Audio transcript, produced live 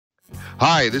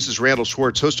Hi, this is Randall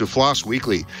Schwartz, host of FLOSS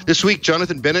Weekly. This week,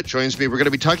 Jonathan Bennett joins me. We're going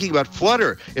to be talking about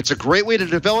Flutter. It's a great way to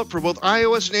develop for both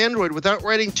iOS and Android without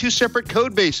writing two separate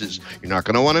code bases. You're not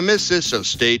going to want to miss this, so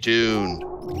stay tuned.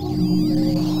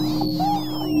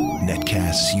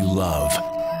 Netcasts you love.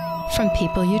 From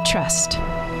people you trust.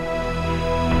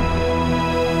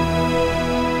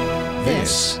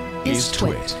 This is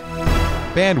Twit.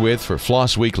 Bandwidth for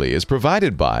FLOSS Weekly is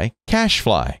provided by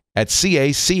CacheFly at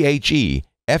CacheFly.com.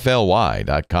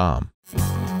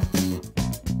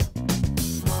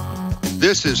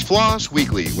 This is FLOSS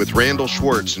Weekly with Randall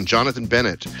Schwartz and Jonathan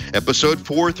Bennett. Episode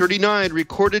 439,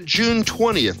 recorded June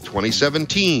 20th,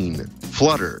 2017.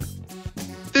 Flutter.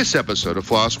 This episode of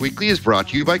FLOSS Weekly is brought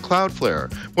to you by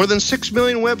Cloudflare. More than 6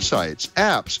 million websites,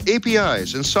 apps,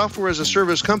 APIs, and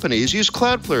software-as-a-service companies use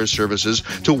Cloudflare services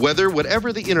to weather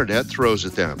whatever the internet throws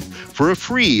at them. For a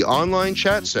free online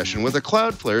chat session with a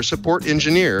Cloudflare support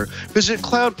engineer, visit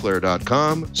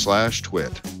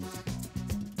cloudflare.com/twit.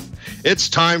 It's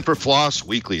time for FLOSS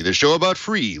Weekly, the show about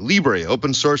free, libre,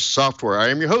 open source software. I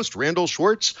am your host, Randall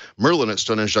Schwartz, Merlin at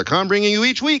StoneEdge.com, bringing you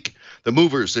each week the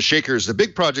movers, the shakers, the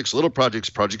big projects, little projects,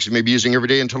 projects you may be using every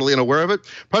day and totally unaware of it,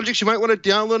 projects you might want to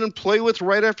download and play with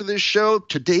right after this show.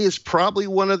 Today is probably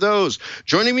one of those.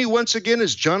 Joining me once again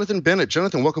is Jonathan Bennett.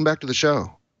 Jonathan, welcome back to the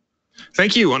show.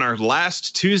 Thank you. On our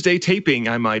last Tuesday taping,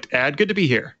 I might add. Good to be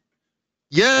here.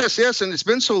 Yes, and it's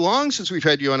been so long since we've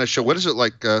had you on a show. What is it,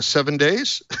 like 7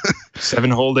 days? 7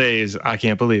 whole days. I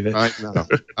can't believe it.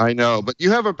 I know. But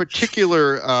you have a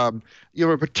particular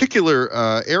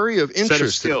area of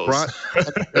interest that brought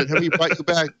you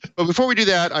back. But before we do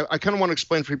that, I kind of want to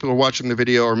explain for people who are watching the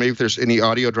video, or maybe if there's any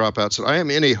audio dropouts, that I am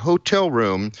in a hotel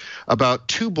room about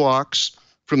 2 blocks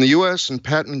from the U.S. and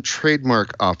Patent and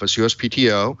Trademark Office,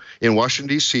 USPTO, in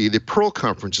Washington, D.C. The Pearl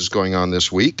Conference is going on this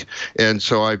week. And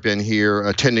so I've been here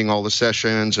attending all the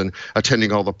sessions and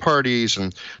attending all the parties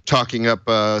and talking up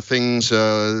things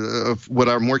of what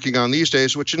I'm working on these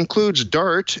days, which includes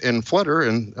Dart and Flutter.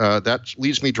 And that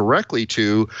leads me directly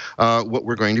to what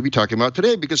we're going to be talking about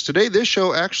today, because today this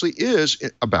show actually is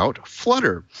about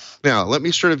Flutter. Now, let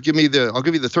me sort of I'll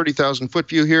give you the 30,000-foot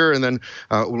view here, and then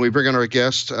when we bring on our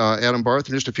guest, Adam Barth,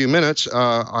 in just a few minutes,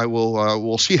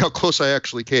 we'll see how close I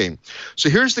actually came. So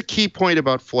here's the key point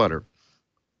about Flutter.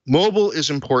 Mobile is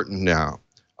important now.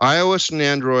 iOS and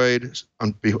Android,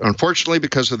 unfortunately,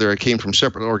 because they came from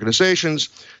separate organizations,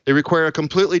 they require a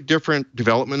completely different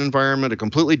development environment, a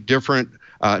completely different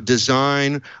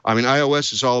design. I mean,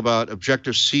 iOS is all about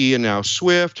Objective-C and now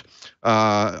Swift.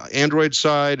 Android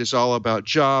side is all about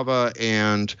Java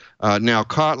and now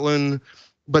Kotlin.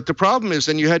 But the problem is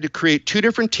then you had to create 2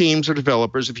 different teams of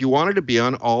developers if you wanted to be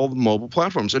on all the mobile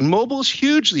platforms. And mobile is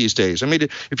huge these days. I mean,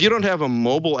 if you don't have a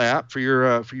mobile app for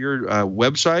your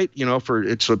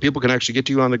website, so people can actually get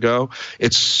to you on the go,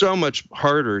 it's so much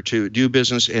harder to do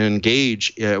business and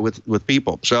engage with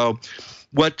people. So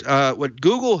what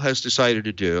Google has decided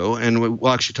to do, and we'll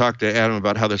actually talk to Adam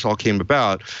about how this all came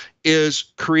about, is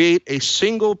create a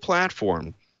single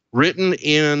platform written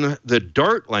in the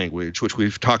Dart language, which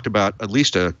we've talked about at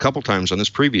least a couple times on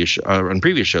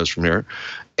previous shows from here,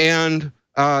 and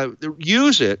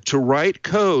use it to write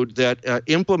code that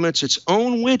implements its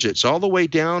own widgets all the way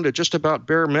down to just about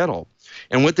bare metal.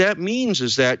 And what that means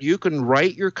is that you can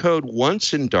write your code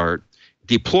once in Dart,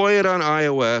 deploy it on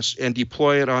iOS, and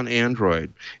deploy it on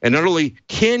Android. And not only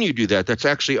can you do that, that's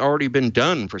actually already been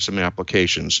done for some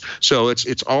applications. So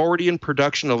it's already in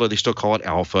production, although they still call it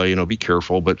alpha, be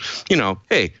careful. But,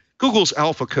 hey, Google's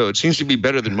alpha code seems to be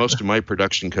better than most of my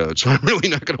production code. So I'm really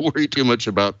not going to worry too much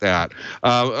about that.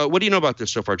 What do you know about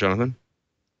this so far, Jonathan?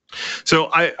 So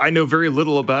I know very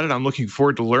little about it. I'm looking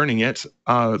forward to learning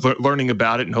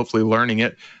about it and hopefully learning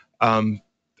it.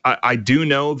 I do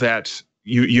know that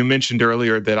you mentioned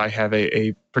earlier that I have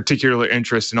a particular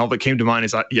interest, and all that came to mind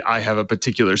is I have a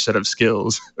particular set of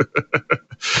skills.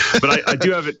 But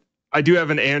I do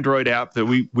have an Android app that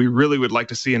we really would like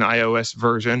to see an iOS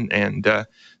version, and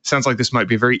sounds like this might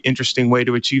be a very interesting way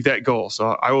to achieve that goal.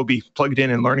 So I will be plugged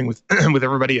in and learning with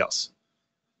everybody else.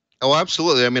 Oh,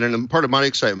 absolutely. I mean, and part of my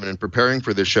excitement in preparing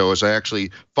for this show is I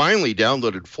actually finally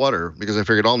downloaded Flutter because I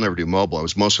figured I'll never do mobile. I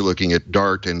was mostly looking at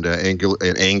Dart and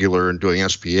Angular and doing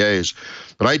SPAs.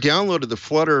 But I downloaded the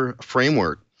Flutter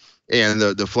framework and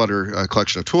the Flutter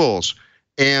collection of tools.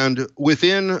 And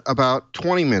within about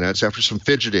 20 minutes, after some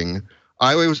fidgeting,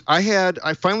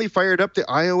 I finally fired up the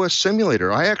iOS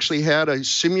simulator. I actually had a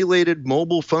simulated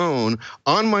mobile phone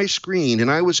on my screen,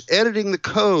 and I was editing the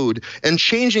code and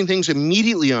changing things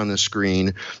immediately on the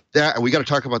screen. That we got to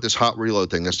talk about this hot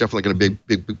reload thing. That's definitely going to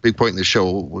be a big point in the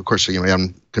show. Of course,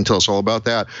 Adam can tell us all about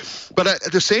that. But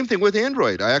the same thing with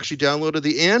Android. I actually downloaded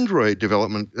the Android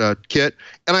development kit,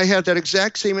 and I had that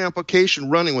exact same application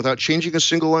running without changing a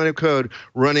single line of code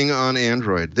running on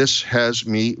Android. This has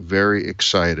me very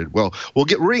excited. Well, we'll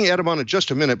bring Adam on in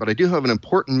just a minute, but I do have an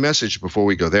important message before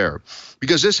we go there.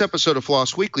 Because this episode of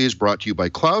Floss Weekly is brought to you by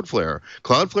Cloudflare.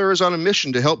 Cloudflare is on a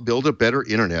mission to help build a better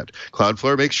internet.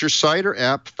 Cloudflare makes your site or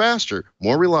app faster,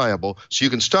 more reliable, so you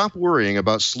can stop worrying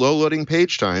about slow loading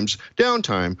page times,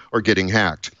 downtime, or getting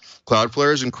hacked.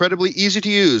 Cloudflare is incredibly easy to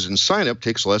use, and sign-up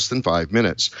takes less than 5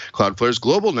 minutes. Cloudflare's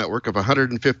global network of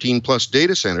 115-plus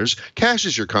data centers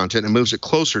caches your content and moves it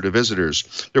closer to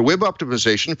visitors. Their web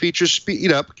optimization features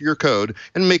speed up your code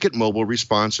and make it mobile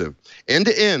responsive.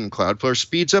 End-to-end, Cloudflare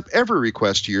speeds up every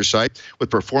request to your site with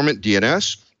performant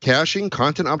DNS, caching,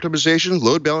 content optimization,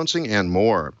 load balancing, and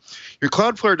more. Your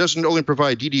Cloudflare doesn't only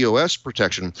provide DDoS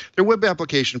protection, their web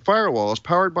application firewall is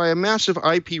powered by a massive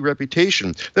IP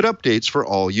reputation that updates for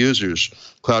all users.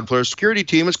 Cloudflare's security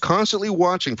team is constantly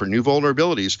watching for new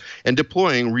vulnerabilities and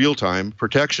deploying real-time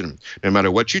protection. No matter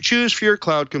what you choose for your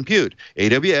cloud compute,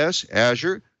 AWS,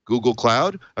 Azure, Google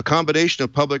Cloud, a combination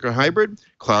of public or hybrid,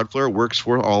 Cloudflare works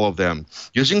for all of them.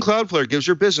 Using Cloudflare gives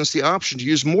your business the option to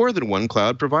use more than one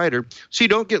cloud provider, so you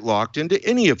don't get locked into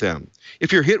any of them.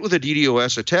 If you're hit with a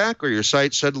DDoS attack or your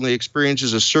site suddenly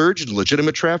experiences a surge in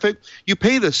legitimate traffic, you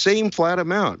pay the same flat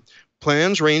amount.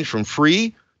 Plans range from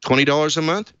free, $20 a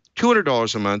month,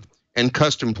 $200 a month, and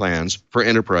custom plans for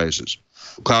enterprises.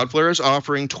 Cloudflare is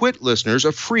offering Twit listeners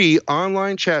a free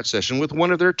online chat session with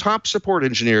one of their top support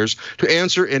engineers to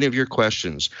answer any of your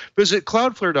questions. Visit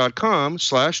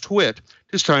cloudflare.com/twit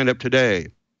to sign up today.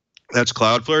 That's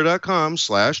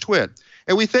cloudflare.com/twit.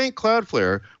 And we thank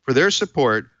Cloudflare for their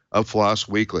support of Floss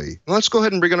Weekly. Let's go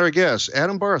ahead and bring in our guest,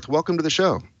 Adam Barth. Welcome to the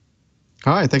show.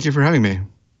 Hi, thank you for having me.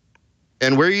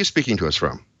 And where are you speaking to us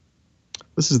from?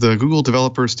 This is the Google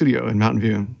Developer Studio in Mountain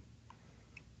View.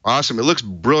 Awesome. It looks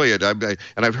brilliant. And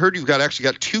I've heard you've actually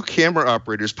got 2 camera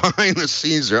operators behind the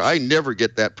scenes there. I never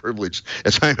get that privilege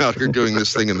as I'm out here doing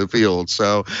this thing in the field.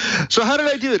 So how did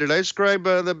I do it? Did I describe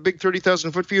the big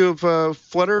 30,000-foot view of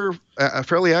Flutter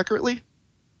fairly accurately?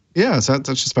 Yeah, so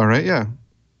that's just about right, yeah.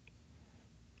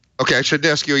 Okay, I should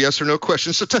ask you a yes or no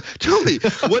question. So tell me,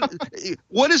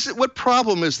 what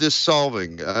problem is this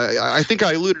solving? I think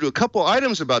I alluded to a couple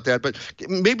items about that, but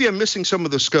maybe I'm missing some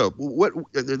of the scope.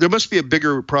 There must be a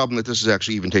bigger problem that this is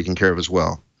actually even taking care of as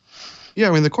well. Yeah,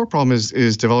 I mean, the core problem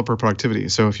is developer productivity.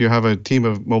 So if you have a team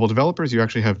of mobile developers, you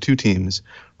actually have 2 teams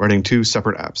running 2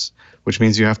 separate apps, which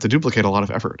means you have to duplicate a lot of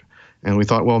effort. And we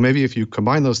thought, well, maybe if you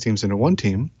combine those teams into one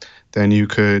team, then you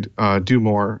could do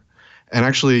more. And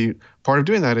actually, part of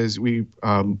doing that is we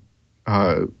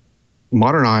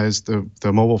modernize the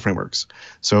mobile frameworks.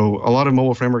 So a lot of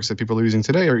mobile frameworks that people are using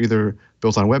today are either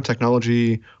built on web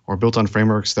technology or built on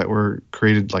frameworks that were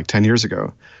created like 10 years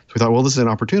ago. So we thought, well, this is an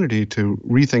opportunity to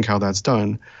rethink how that's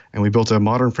done. And we built a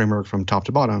modern framework from top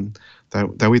to bottom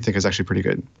that we think is actually pretty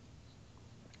good.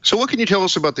 So what can you tell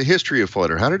us about the history of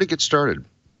Flutter? How did it get started?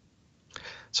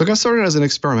 So it got started as an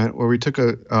experiment where we took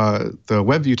the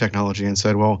WebView technology and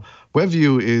said, well,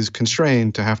 WebView is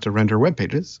constrained to have to render web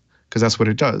pages because that's what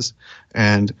it does,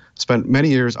 and spent many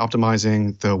years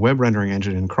optimizing the web rendering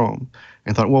engine in Chrome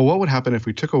and thought, well, what would happen if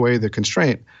we took away the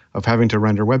constraint of having to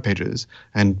render web pages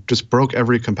and just broke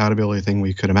every compatibility thing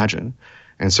we could imagine?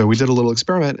 And so we did a little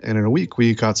experiment, and in a week,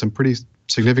 we got some pretty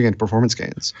significant performance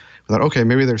gains. We thought, okay,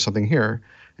 maybe there's something here.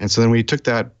 And so then we took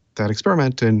that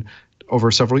experiment and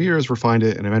over several years, refined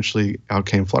it, and eventually out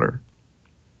came Flutter.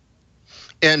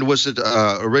 And was it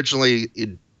originally,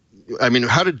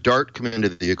 how did Dart come into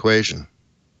the equation?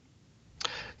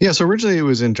 Yeah, so originally it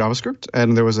was in JavaScript,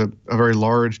 and there was a very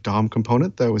large DOM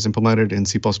component that was implemented in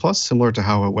C++, similar to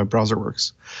how a web browser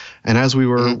works. And as we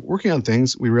were working on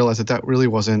things, we realized that really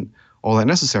wasn't all that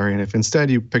necessary. And if instead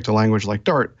you picked a language like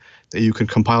Dart that you could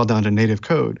compile down to native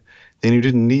code, then you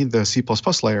didn't need the C++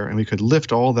 layer, and we could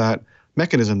lift all that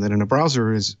mechanism that in a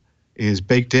browser is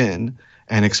baked in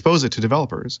and expose it to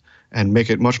developers and make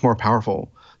it much more powerful.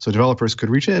 So developers could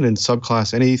reach in and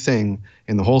subclass anything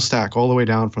in the whole stack, all the way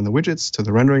down from the widgets to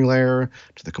the rendering layer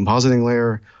to the compositing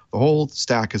layer. The whole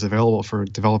stack is available for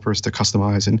developers to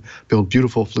customize and build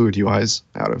beautiful fluid UIs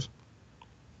out of.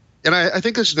 And I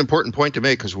think this is an important point to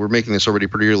make because we're making this already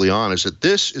pretty early on, is that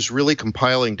this is really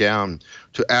compiling down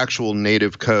to actual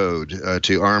native code,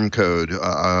 to ARM code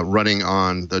running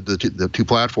on the two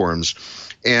platforms.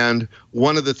 And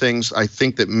one of the things I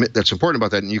think that's important about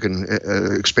that, and you can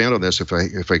expand on this if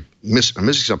I'm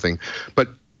missing something, but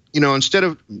instead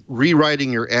of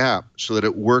rewriting your app so that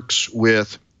it works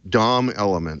with DOM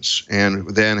elements and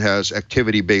then has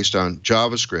activity based on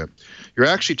JavaScript, you're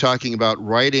actually talking about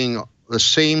writing the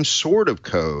same sort of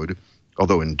code,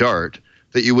 although in Dart,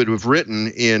 that you would have written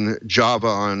in Java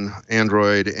on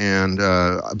Android and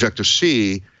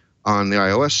Objective-C on the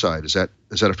iOS side. Is that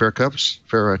a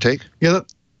fair take? Yeah,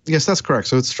 yes, that's correct.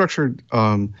 So it's structured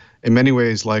in many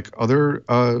ways like other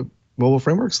mobile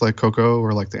frameworks, like Cocoa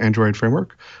or like the Android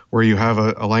framework, where you have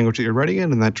a language that you're writing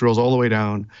in, and that drills all the way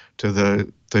down to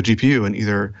the GPU and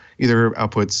either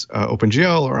outputs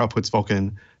OpenGL or outputs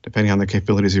Vulkan, depending on the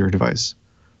capabilities of your device.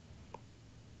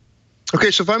 Okay,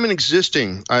 so if I'm an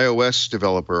existing iOS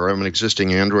developer or I'm an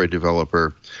existing Android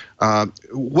developer,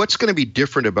 what's going to be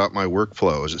different about my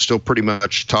workflow? Is it still pretty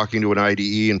much talking to an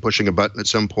IDE and pushing a button at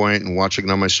some point and watching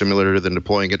it on my simulator, then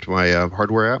deploying it to my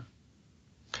hardware app?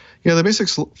 Yeah, the basic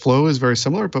flow is very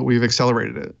similar, but we've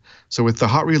accelerated it. So with the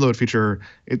hot reload feature,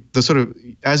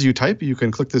 as you type, you can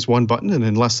click this one button, and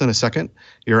in less than a second,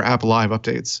 your app live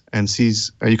updates and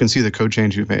you can see the code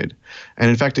change you've made. And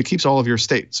in fact, it keeps all of your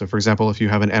state. So for example, if you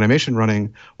have an animation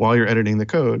running while you're editing the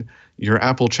code, your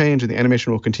app will change and the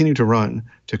animation will continue to run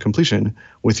to completion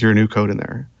with your new code in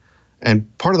there.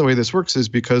 And part of the way this works is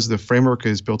because the framework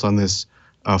is built on this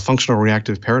functional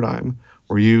reactive paradigm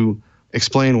where you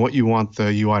explain what you want the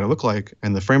UI to look like,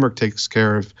 and the framework takes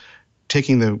care of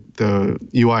taking the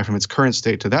UI from its current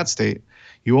state to that state.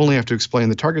 You only have to explain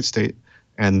the target state,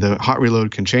 and the hot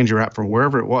reload can change your app from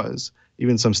wherever it was,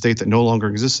 even some state that no longer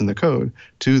exists in the code,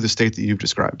 to the state that you've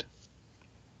described.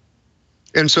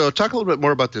 And so talk a little bit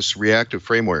more about this reactive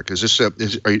framework. Is this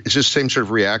same sort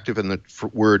of reactive in the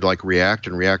word like React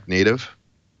and React Native?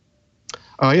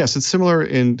 Yes, it's similar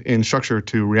in structure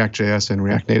to React.js and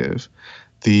React Native.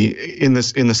 In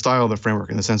the style of the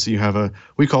framework, in the sense that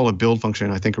we call it a build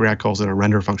function. I think React calls it a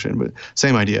render function, but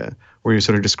same idea, where you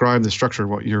sort of describe the structure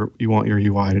of what you want your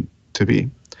UI to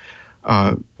be.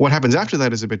 What happens after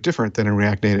that is a bit different than in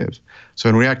React Native. So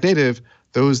in React Native,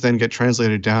 those then get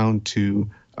translated down to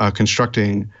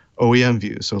constructing OEM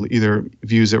views. So either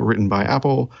views that were written by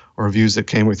Apple or views that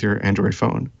came with your Android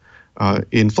phone.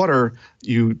 In Flutter,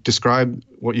 you describe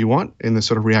what you want in this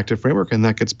sort of reactive framework, and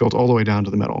that gets built all the way down to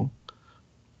the metal.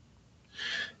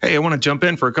 Hey, I want to jump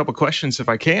in for a couple questions if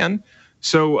I can.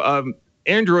 So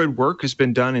Android work has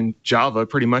been done in Java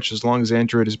pretty much as long as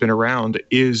Android has been around.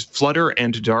 Is Flutter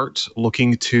and Dart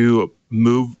looking to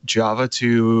move Java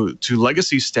to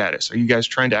legacy status? Are you guys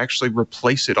trying to actually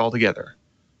replace it altogether?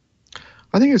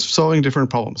 I think it's solving different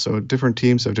problems. So different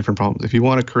teams have different problems. If you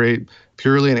want to create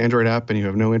purely an Android app and you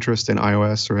have no interest in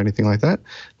iOS or anything like that,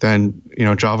 then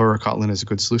Java or Kotlin is a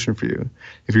good solution for you.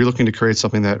 If you're looking to create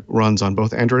something that runs on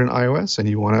both Android and iOS and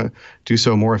you want to do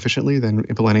so more efficiently than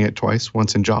implementing it twice,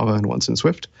 once in Java and once in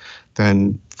Swift,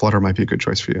 then Flutter might be a good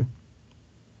choice for you.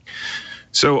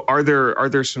 So are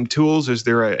there some tools? Is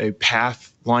there a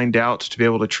path lined out to be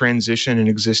able to transition an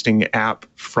existing app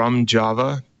from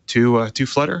Java to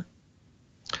Flutter?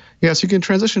 Yeah, so you can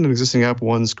transition an existing app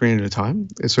one screen at a time.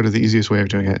 It's sort of the easiest way of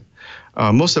doing it.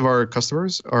 Most of our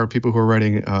customers are people who are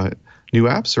writing new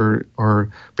apps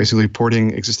or basically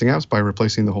porting existing apps by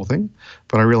replacing the whole thing.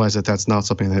 But I realize that that's not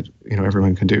something that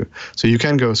everyone can do. So you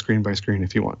can go screen by screen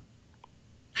if you want.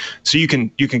 So you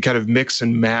can kind of mix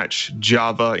and match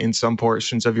Java in some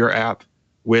portions of your app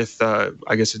with,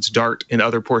 I guess it's Dart in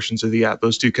other portions of the app.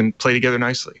 Those two can play together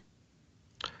nicely.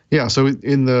 Yeah, so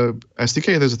in the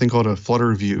SDK, there's a thing called a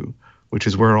Flutter view, which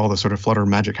is where all the sort of Flutter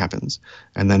magic happens.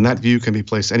 And then that view can be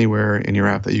placed anywhere in your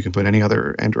app that you can put any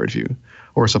other Android view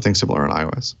or something similar on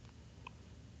iOS.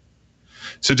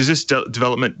 So does this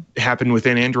development happen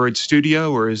within Android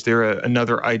Studio, or is there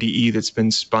another IDE that's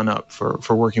been spun up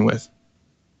for working with?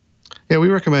 Yeah, we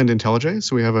recommend IntelliJ.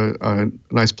 So we have a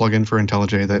nice plugin for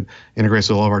IntelliJ that integrates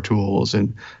with all of our tools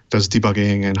and does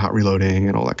debugging and hot reloading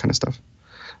and all that kind of stuff.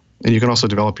 And you can also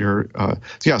develop your,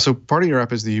 so part of your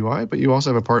app is the UI, but you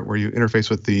also have a part where you interface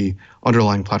with the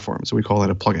underlying platform. So we call that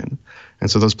a plugin.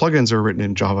 And so those plugins are written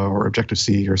in Java or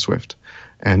Objective-C or Swift,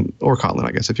 or Kotlin,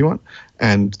 I guess, if you want.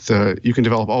 And you can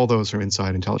develop all those from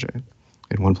inside IntelliJ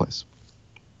in one place.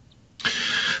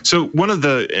 So one of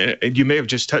the, you may have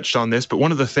just touched on this, but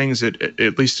one of the things that,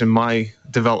 at least in my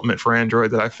development for Android,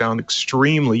 that I found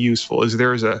extremely useful is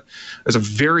there's a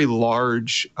very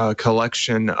large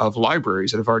collection of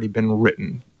libraries that have already been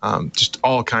written just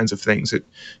all kinds of things that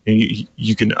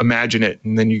you can imagine it,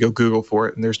 and then you go Google for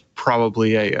it, and there's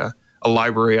probably a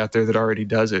library out there that already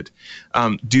does it.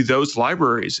 Do those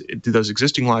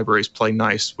existing libraries play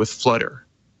nice with Flutter?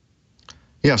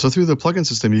 Yeah, so through the plugin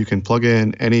system, you can plug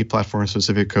in any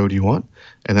platform-specific code you want,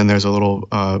 and then there's a little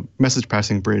message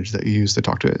passing bridge that you use to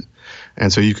talk to it.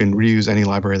 And so you can reuse any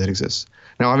library that exists.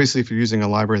 Now, obviously, if you're using a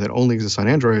library that only exists on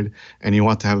Android and you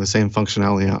want to have the same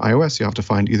functionality on iOS, you have to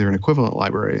find either an equivalent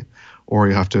library or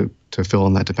you have to fill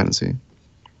in that dependency.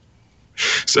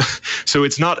 So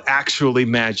it's not actually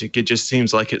magic. It just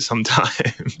seems like it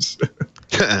sometimes.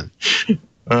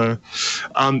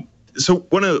 So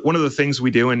one of the things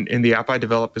we do in the app I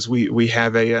develop is we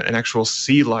have an actual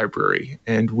C library,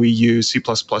 and we use C++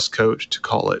 code to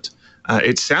call it.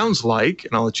 It sounds like,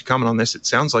 and I'll let you comment on this, it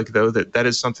sounds like, though, that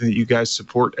is something that you guys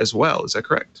support as well. Is that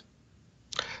correct?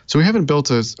 So we haven't built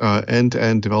an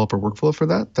end-to-end developer workflow for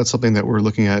that. That's something that we're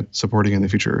looking at supporting in the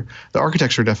future. The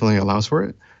architecture definitely allows for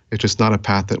it. It's just not a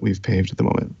path that we've paved at the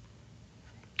moment.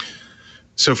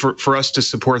 So for us to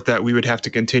support that, we would have to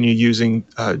continue using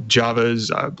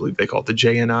Java's, I believe they call it the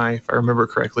JNI, if I remember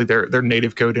correctly, their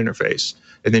native code interface,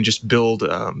 and then just build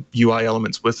UI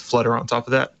elements with Flutter on top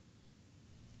of that?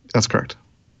 That's correct.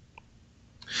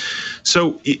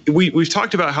 So we've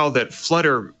talked about how that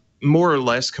Flutter more or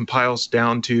less compiles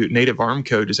down to native ARM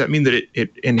code. Does that mean that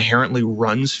it inherently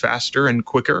runs faster and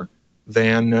quicker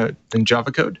than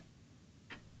Java code?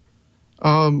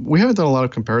 We haven't done a lot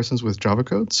of comparisons with Java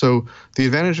code. So the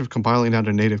advantage of compiling down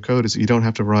to native code is that you don't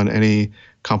have to run any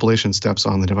compilation steps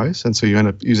on the device. And so you end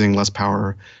up using less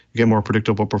power. You get more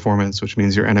predictable performance, which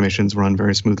means your animations run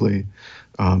very smoothly.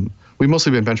 We've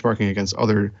mostly been benchmarking against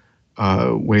other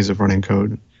ways of running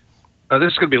code.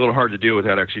 This is going to be a little hard to do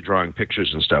without actually drawing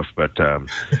pictures and stuff. But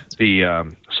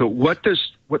so what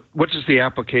does the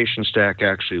application stack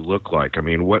actually look like? I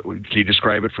mean, can you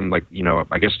describe it from, like,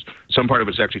 I guess some part of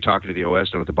it's actually talking to the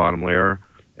OS down at the bottom layer,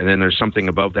 and then there's something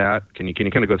above that. Can you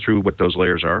kind of go through what those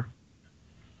layers are?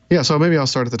 Yeah, so maybe I'll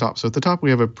start at the top. So at the top, we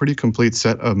have a pretty complete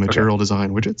set of material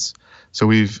design widgets. So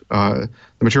the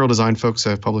material design folks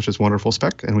have published this wonderful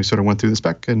spec, and we sort of went through the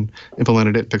spec and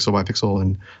implemented it pixel by pixel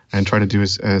and try to do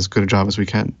as good a job as we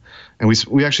can. And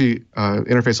we actually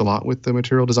interface a lot with the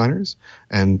material designers,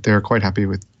 and they're quite happy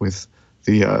with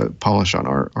the polish on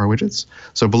our widgets.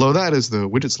 So below that is the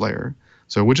widgets layer.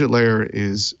 So widget layer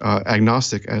is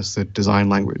agnostic as the design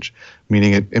language,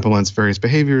 meaning it implements various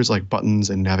behaviors like buttons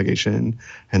and navigation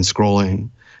and scrolling.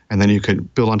 And then you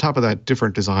could build on top of that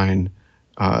different design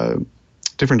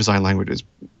languages,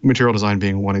 material design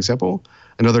being one example.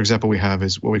 Another example we have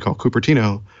is what we call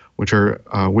Cupertino, which are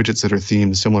widgets that are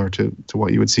themed similar to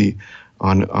what you would see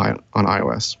on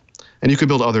iOS. And you could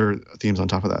build other themes on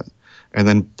top of that. And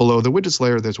then below the widgets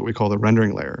layer, there's what we call the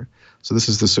rendering layer. So this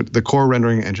is the core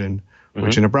rendering engine,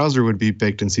 which in a browser would be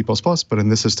baked in C++, but in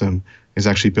this system is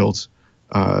actually built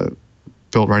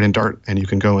right in Dart, and you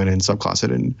can go in and subclass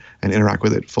it and interact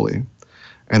with it fully.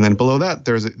 And then below that,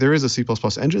 there is a C++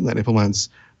 engine that implements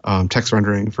text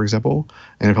rendering, for example,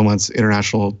 and implements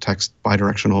international text,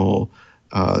 bidirectional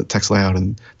text layout,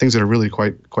 and things that are really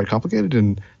quite complicated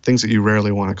and things that you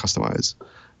rarely want to customize.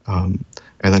 And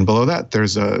then below that,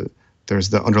 there's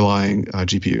the underlying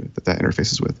GPU that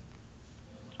interfaces with.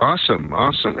 Awesome.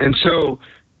 And so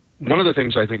one of the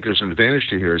things I think there's an advantage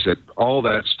to here is that all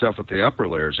that stuff at the upper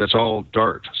layers, that's all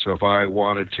Dart. So if I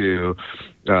wanted to,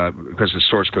 because the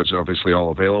source code's obviously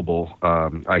all available,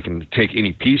 I can take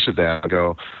any piece of that and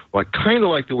go, well, I kind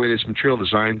of like the way this material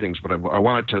design things, but I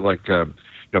want it to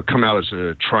come out as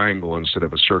a triangle instead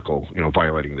of a circle,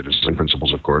 violating the design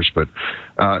principles, of course. But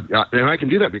and I can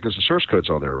do that because the source code's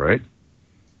all there, right?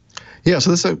 Yeah,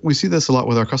 so we see this a lot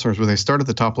with our customers where they start at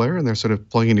the top layer and they're sort of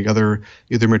plugging together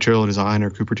either material design or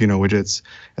Cupertino widgets.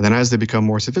 And then as they become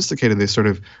more sophisticated, they sort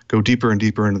of go deeper and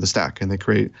deeper into the stack, and they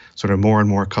create sort of more and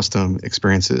more custom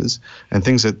experiences and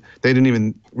things that they didn't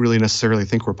even really necessarily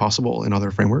think were possible in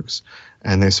other frameworks.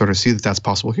 And they sort of see that that's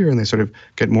possible here, and they sort of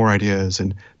get more ideas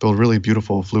and build really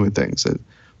beautiful, fluid things.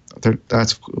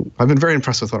 I've been very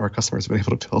impressed with what our customers have been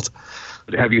able to build.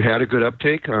 Have you had a good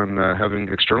uptake on having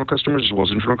external customers as well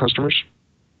as internal customers?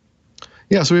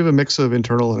 Yeah, so we have a mix of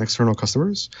internal and external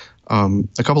customers. A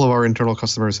couple of our internal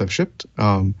customers have shipped.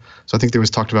 So I think there was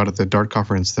talked about at the Dart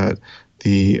conference that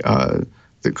that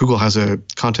Google has a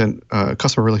content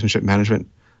customer relationship management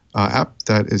app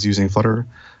that is using Flutter.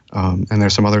 And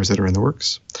there's some others that are in the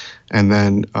works. And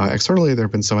then externally, there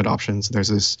have been some adoptions. There's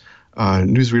this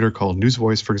newsreader called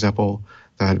NewsVoice, for example,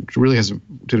 that really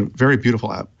did a very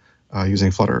beautiful app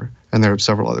using Flutter. And there are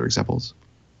several other examples.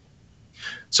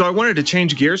 So I wanted to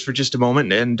change gears for just a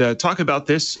moment and talk about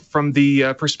this from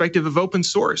the perspective of open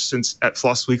source, since at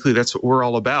FLOSS Weekly, that's what we're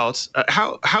all about.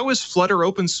 How is Flutter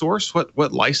open source?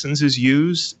 What licenses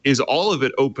use? Is all of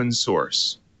it open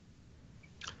source?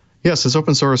 Yes, it's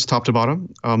open source top to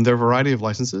bottom. There are a variety of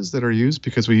licenses that are used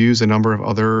because we use a number of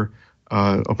other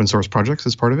open source projects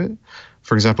as part of it.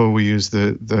 For example, we use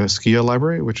the Skia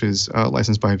library, which is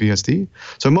licensed by VSD.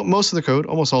 So most of the code,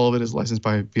 almost all of it, is licensed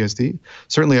by VSD.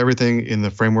 Certainly everything in the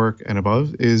framework and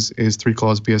above is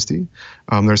 3-clause BSD.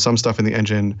 There's some stuff in the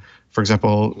engine, for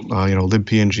example,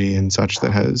 libpng and such,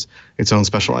 that has its own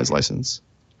specialized license.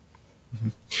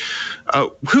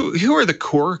 Who are the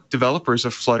core developers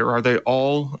of Flutter? Are they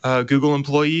all Google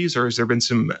employees, or has there been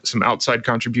some outside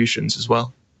contributions as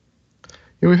well?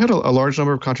 Yeah, we've had a large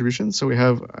number of contributions. So we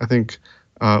have, I think,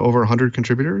 over 100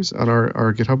 contributors on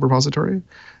our GitHub repository.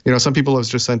 Some people have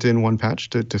just sent in one patch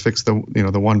to fix the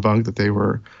one bug that they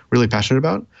were really passionate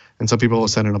about, and some people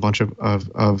have sent in a bunch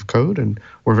of code, and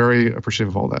we're very appreciative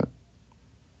of all that.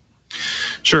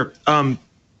 Sure.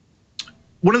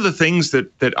 One of the things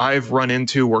that I've run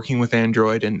into working with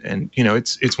Android, and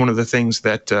it's one of the things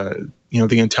that the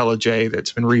IntelliJ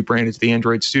that's been rebranded to the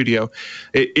Android Studio,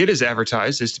 it is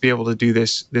advertised as to be able to do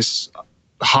this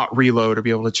hot reload or be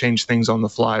able to change things on the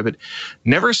fly, but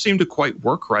never seemed to quite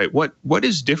work right. What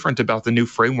is different about the new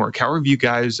framework? How have you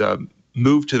guys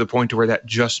moved to the point to where that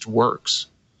just works?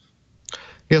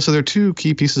 Yeah, so there are two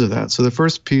key pieces of that. So the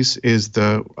first piece is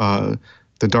the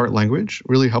Dart language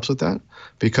really helps with that,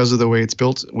 because of the way it's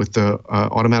built with the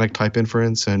automatic type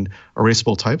inference and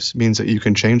erasable types, means that you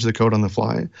can change the code on the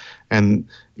fly, and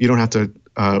you don't have to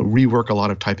rework a lot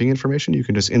of typing information. You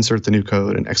can just insert the new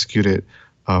code and execute it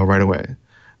right away.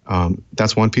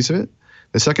 That's one piece of it.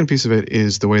 The second piece of it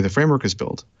is the way the framework is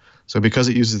built. So because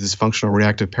it uses this functional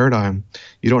reactive paradigm,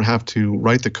 you don't have to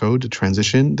write the code to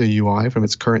transition the UI from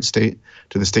its current state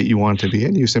to the state you want it to be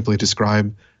in. You simply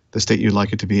describe the state you'd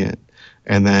like it to be in.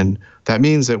 And then that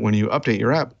means that when you update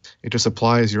your app, it just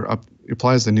applies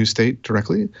the new state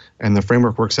directly, and the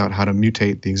framework works out how to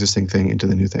mutate the existing thing into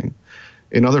the new thing.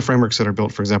 In other frameworks that are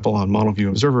built, for example, on Model View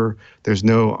Observer, there's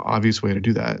no obvious way to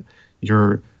do that.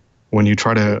 When you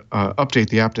try to update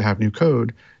the app to have new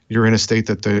code, you're in a state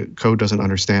that the code doesn't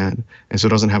understand, and so it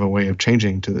doesn't have a way of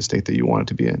changing to the state that you want it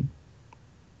to be in.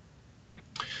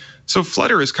 So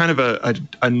Flutter is kind of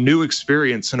a new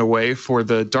experience in a way for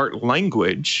the Dart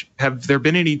language. Have there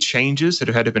been any changes that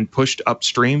have had to been pushed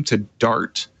upstream to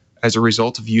Dart as a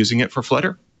result of using it for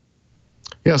Flutter?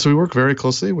 Yeah, so we work very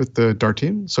closely with the Dart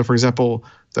team. So for example,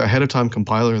 the ahead-of-time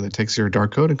compiler that takes your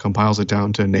Dart code and compiles it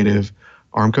down to native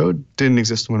ARM code didn't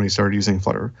exist when we started using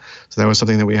Flutter. So that was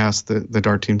something that we asked the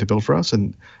Dart team to build for us,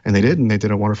 and they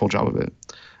did a wonderful job of it.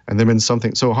 And then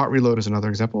so hot reload is another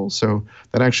example. So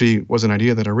that actually was an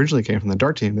idea that originally came from the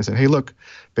Dart team. They said, hey, look,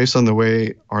 based on the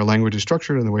way our language is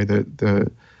structured and the way that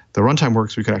the runtime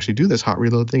works, we could actually do this hot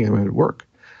reload thing and it would work.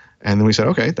 And then we said,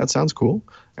 okay, that sounds cool.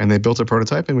 And they built a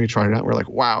prototype and we tried it out. We're like,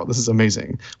 wow, this is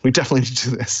amazing. We definitely need to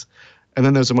do this. And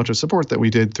then there's a bunch of support that we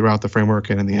did throughout the framework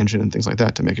and in the engine and things like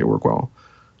that to make it work well.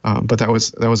 But that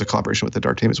was a collaboration with the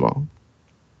Dart team as well.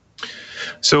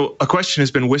 So a question has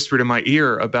been whispered in my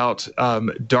ear about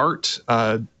Dart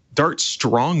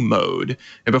strong mode.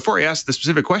 And before I ask the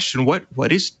specific question,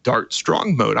 what is Dart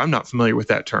strong mode? I'm not familiar with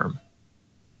that term.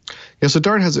 Yeah, so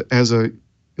Dart has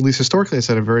at least historically, it's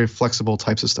had a very flexible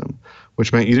type system,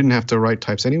 which meant you didn't have to write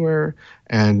types anywhere,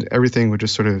 and everything would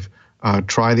just sort of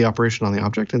try the operation on the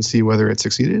object and see whether it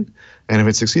succeeded. And if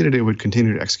it succeeded, it would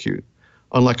continue to execute.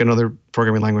 Unlike another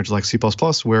programming language like C++,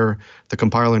 where the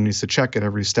compiler needs to check at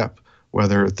every step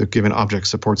whether the given object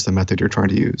supports the method you're trying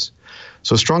to use.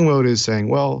 So strong mode is saying,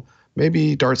 well,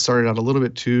 maybe Dart started out a little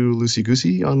bit too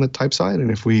loosey-goosey on the type side, and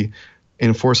if we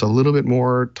enforce a little bit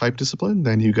more type discipline,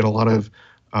 then you get a lot of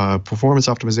performance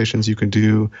optimizations you can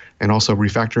do, and also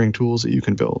refactoring tools that you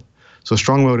can build. So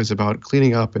strong mode is about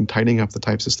cleaning up and tightening up the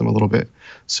type system a little bit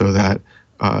so that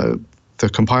the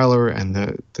compiler and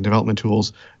the development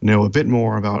tools know a bit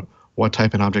more about what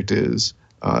type an object is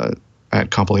at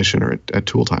compilation or at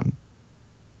tool time.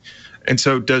 And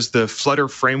so does the Flutter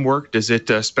framework, does it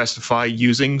specify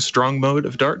using strong mode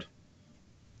of Dart?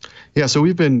 Yeah, so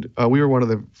we were one of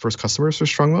the first customers for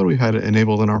strong mode. We've had it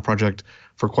enabled in our project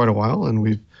for quite a while, and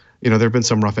there have been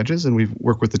some rough edges, and we've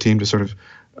worked with the team to sort of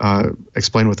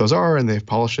explain what those are, and they've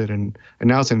polished it, and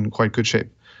now it's in quite good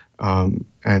shape.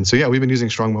 And so, yeah, we've been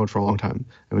using strong mode for a long time,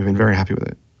 and we've been very happy with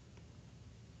it.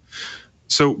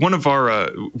 So one of our,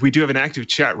 we do have an active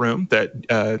chat room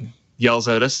that yells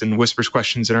at us and whispers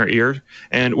questions in our ear.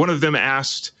 And one of them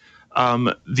asked,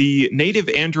 The native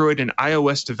Android and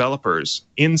iOS developers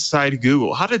inside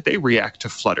Google, how did they react to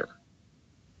Flutter?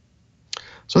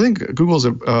 So I think Google's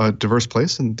a diverse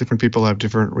place, and different people have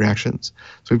different reactions.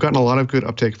 So we've gotten a lot of good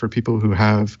uptake for people who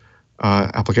have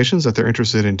applications that they're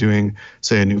interested in doing,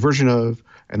 say, a new version of,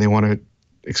 and they want to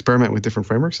experiment with different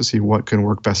frameworks to see what can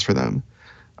work best for them.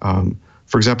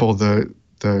 For example,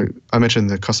 I mentioned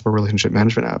the customer relationship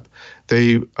management app.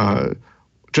 They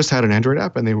just had an Android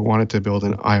app, and they wanted to build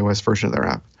an iOS version of their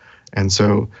app. And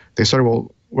so they started,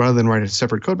 well, rather than write a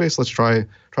separate code base, let's try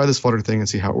this Flutter thing and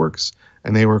see how it works.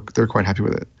 And they're quite happy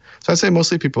with it. So I'd say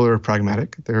mostly people are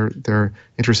pragmatic. They're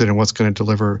interested in what's going to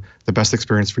deliver the best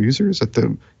experience for users at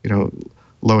the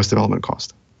lowest development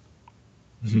cost.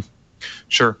 Mm-hmm.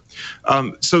 Sure.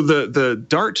 So the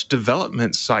Dart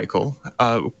development cycle,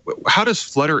 how does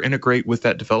Flutter integrate with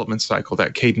that development cycle,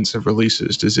 that cadence of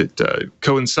releases? Does it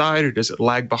coincide, or does it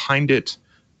lag behind it?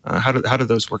 How do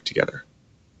those work together?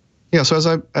 Yeah,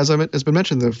 so as has been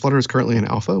mentioned, the Flutter is currently in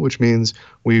alpha, which means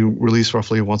we release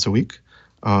roughly once a week.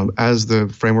 As the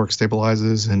framework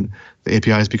stabilizes and the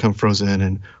APIs become frozen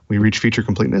and we reach feature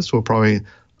completeness, we'll probably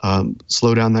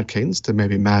slow down that cadence to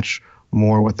maybe match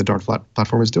more what the Dart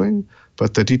platform is doing.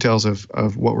 But the details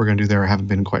of what we're going to do there haven't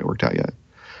been quite worked out yet.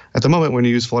 At the moment, when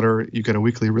you use Flutter, you get a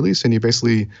weekly release, and you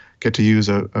basically get to use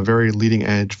a very leading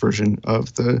edge version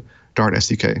of the Dart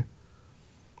SDK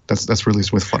that's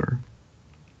released with Flutter.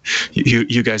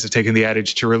 You guys have taken the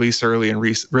adage to release early and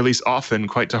release often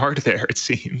quite to heart there, it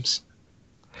seems.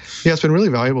 Yeah, it's been really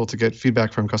valuable to get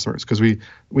feedback from customers, because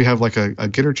we have like a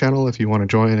Gitter channel if you want to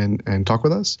join and talk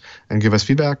with us and give us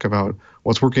feedback about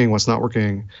what's working, what's not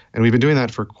working. And we've been doing that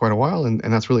for quite a while, and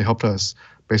that's really helped us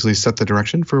basically set the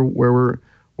direction for where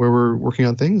we're working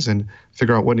on things and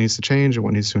figure out what needs to change and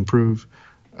what needs to improve.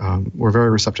 We're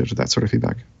very receptive to that sort of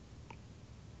feedback.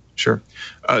 Sure.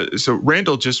 So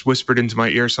Randall just whispered into my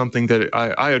ear something that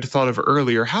I had thought of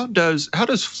earlier. How does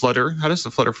Flutter, how does the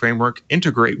Flutter framework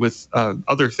integrate with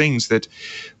other things that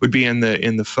would be in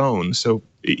the phone? So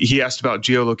he asked about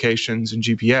geolocations and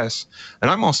GPS, and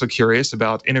I'm also curious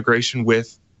about integration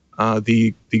with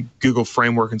the Google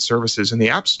framework and services in the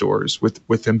app stores,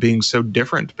 with them being so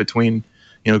different between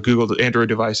Google Android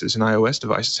devices and iOS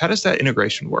devices. How does that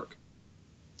integration work?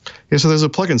 Yeah, so there's a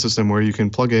plugin system where you can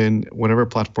plug in whatever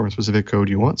platform-specific code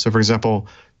you want. So, for example,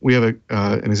 we have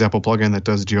an example plugin that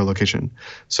does geolocation.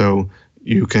 So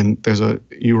you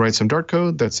write some Dart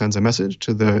code that sends a message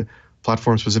to the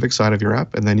platform-specific side of your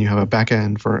app, and then you have a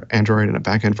backend for Android and a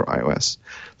backend for iOS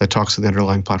that talks to the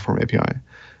underlying platform API.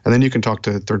 And then you can talk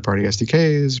to third-party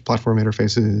SDKs, platform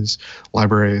interfaces,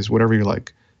 libraries, whatever you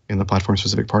like in the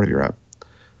platform-specific part of your app.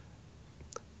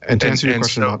 And to answer your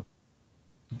question about...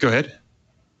 Go ahead.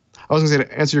 I was going to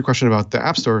say, to answer your question about the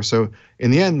App Store, so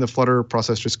in the end, the Flutter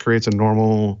process just creates a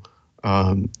normal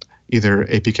either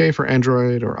APK for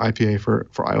Android or IPA for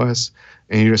iOS,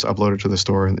 and you just upload it to the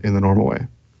store in the normal way.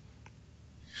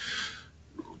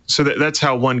 So that's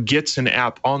how one gets an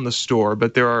app on the store,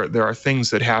 but there are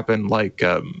things that happen, like,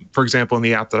 for example, in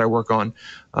the app that I work on,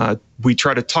 we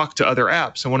try to talk to other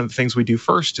apps, and one of the things we do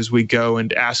first is we go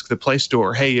and ask the Play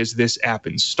Store, hey, is this app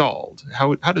installed?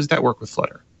 How does that work with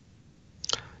Flutter?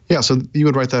 Yeah, so you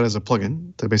would write that as a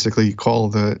plugin to basically call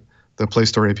the Play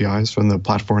Store APIs from the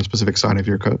platform-specific side of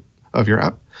your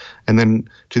app. And then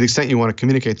to the extent you want to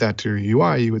communicate that to your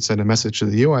UI, you would send a message to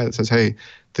the UI that says, hey,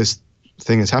 this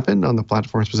thing has happened on the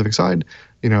platform-specific side,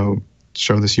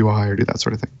 show this UI or do that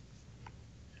sort of thing.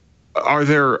 Are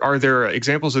there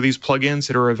examples of these plugins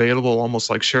that are available almost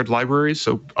like shared libraries?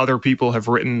 So other people have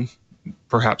written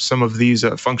perhaps some of these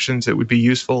functions that would be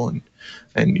useful, and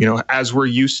as we're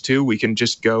used to, we can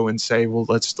just go and say, well,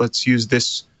 let's use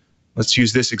this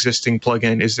existing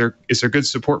plugin. Is there good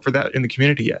support for that in the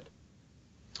community yet?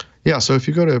 Yeah, so if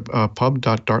you go to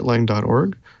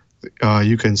pub.dartlang.org,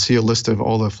 you can see a list of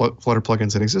all the Flutter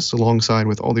plugins that exist alongside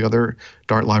with all the other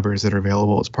Dart libraries that are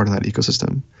available as part of that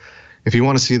ecosystem. If you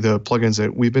want to see the plugins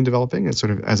that we've been developing and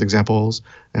sort of as examples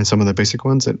and some of the basic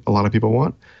ones that a lot of people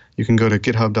want, you can go to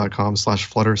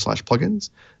github.com/flutter/plugins,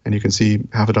 and you can see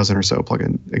half a dozen or so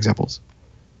plugin examples.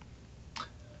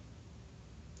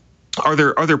 Are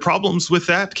there problems with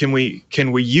that? Can we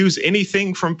use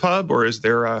anything from Pub, or is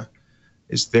there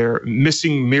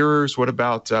missing mirrors? What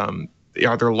about are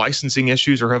there licensing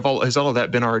issues, or has all of that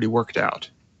been already worked out?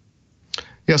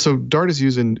 Yeah, so Dart is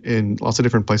used in lots of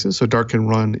different places. So Dart can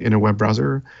run in a web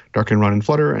browser, Dart can run in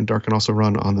Flutter, and Dart can also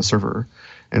run on the server.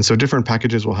 And so different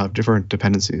packages will have different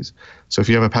dependencies. So if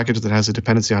you have a package that has a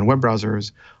dependency on web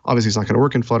browsers, obviously it's not going to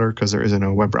work in Flutter because there isn't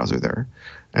a web browser there.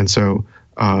 And so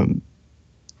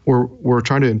we're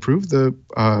trying to improve the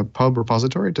pub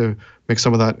repository to make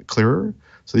some of that clearer,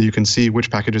 so that you can see which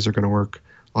packages are going to work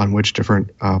on which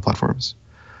different platforms.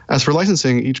 As for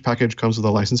licensing, each package comes with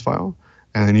a license file,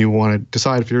 and you want to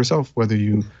decide for yourself whether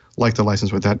you like the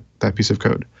license with that piece of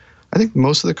code. I think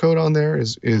most of the code on there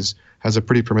has a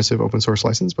pretty permissive open source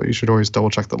license, but you should always double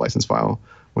check the license file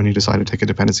when you decide to take a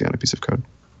dependency on a piece of code.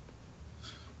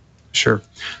 Sure.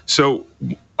 So,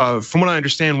 from what I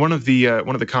understand, one of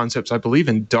the concepts I believe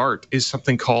in Dart is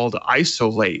something called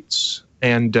isolates,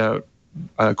 and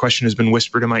a question has been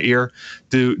whispered in my ear: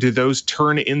 do those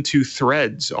turn into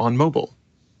threads on mobile?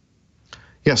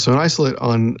 Yeah. So an isolate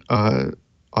on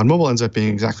mobile ends up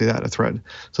being exactly that, a thread.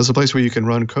 So it's a place where you can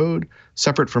run code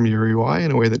separate from your UI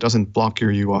in a way that doesn't block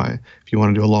your UI. If you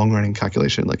want to do a long-running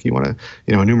calculation, like you want to,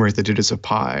 enumerate the digits of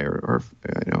pi or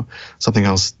something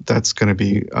else that's going to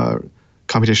be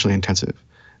computationally intensive.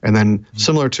 And then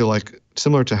similar to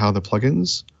how the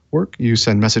plugins work, you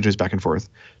send messages back and forth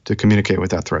to communicate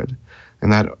with that thread.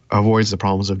 And that avoids the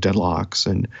problems of deadlocks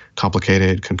and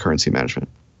complicated concurrency management.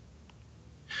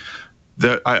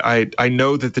 I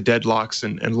know that the deadlocks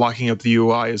and locking up the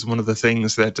UI is one of the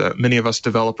things that many of us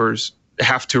developers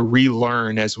have to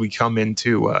relearn as we come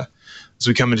into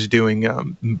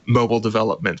doing mobile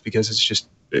development, because it's just,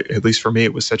 at least for me,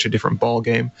 it was such a different ball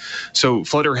game. So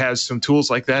Flutter has some tools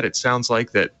like that. It sounds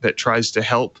like that tries to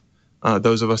help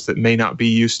those of us that may not be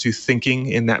used to thinking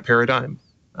in that paradigm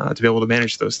to be able to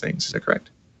manage those things. Is that correct?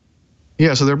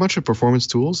 Yeah, so there are a bunch of performance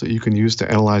tools that you can use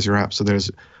to analyze your app. So there's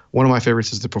one of my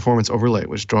favorites is the performance overlay,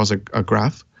 which draws a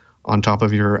graph on top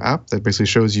of your app that basically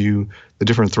shows you the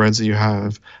different threads that you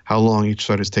have, how long each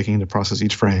thread is taking to process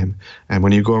each frame. And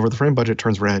when you go over the frame budget, it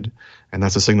turns red. And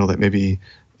that's a signal that maybe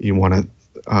you want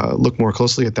to look more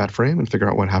closely at that frame and figure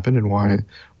out what happened and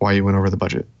why you went over the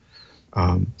budget.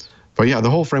 But yeah, the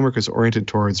whole framework is oriented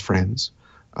towards frames,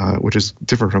 which is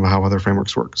different from how other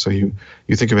frameworks work. So you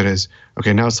think of it as,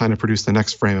 okay, now it's time to produce the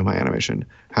next frame of my animation.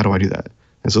 How do I do that?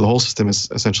 And so the whole system is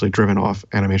essentially driven off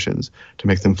animations to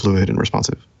make them fluid and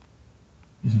responsive.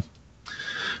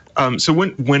 Mm-hmm. So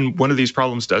when one of these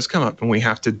problems does come up and we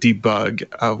have to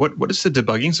debug, what does the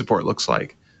debugging support looks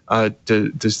like?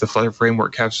 Does the Flutter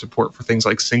framework have support for things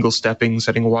like single stepping,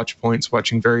 setting watch points,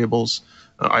 watching variables?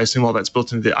 I assume all that's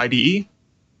built into the IDE?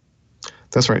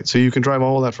 That's right. So you can drive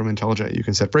all of that from IntelliJ. You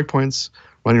can set breakpoints,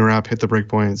 run your app, hit the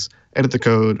breakpoints, edit the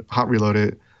code, hot reload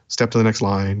it, step to the next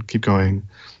line, keep going.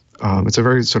 It's a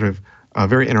very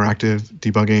very interactive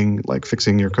debugging, like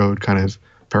fixing your code kind of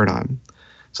paradigm.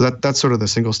 So that's sort of the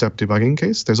single step debugging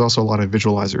case. There's also a lot of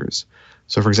visualizers.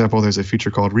 So for example, there's a feature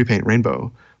called Repaint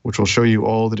Rainbow, which will show you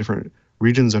all the different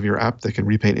regions of your app that can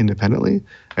repaint independently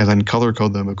and then color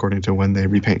code them according to when they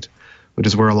repaint, which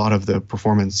is where a lot of the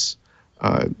performance,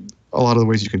 a lot of the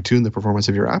ways you can tune the performance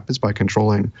of your app is by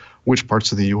controlling which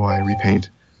parts of the UI repaint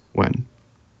when.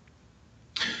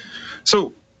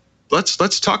 So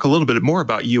let's talk a little bit more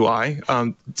about UI.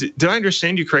 Did I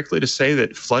understand you correctly to say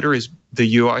that Flutter is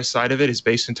the UI side of it is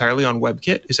based entirely on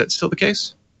WebKit? Is that still the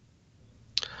case?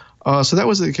 So that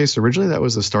was the case originally. That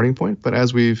was the starting point. But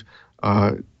as we've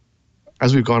gone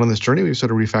on this journey, we've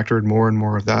sort of refactored more and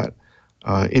more of that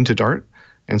into Dart.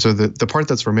 And so the part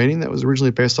that's remaining that was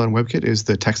originally based on WebKit is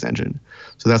the text engine.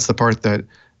 So that's the part that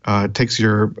takes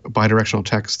your bidirectional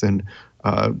text and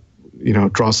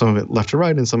draws some of it left to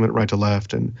right and some of it right to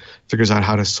left, and figures out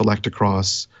how to select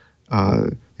across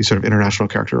these sort of international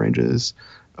character ranges.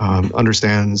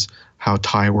 Understands how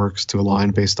tie works to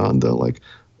align based on the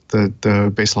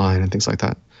baseline and things like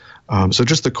that. So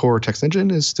just the core text engine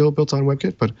is still built on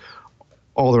WebKit, but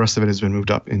all the rest of it has been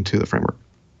moved up into the framework.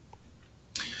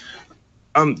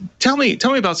 Tell me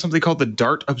about something called the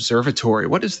Dart Observatory.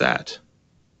 What is that?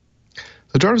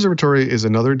 The Dart Observatory is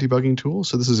another debugging tool.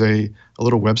 So this is a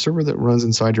little web server that runs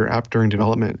inside your app during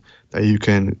development that you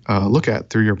can look at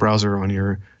through your browser on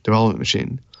your development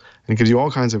machine. And it gives you all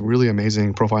kinds of really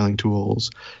amazing profiling tools.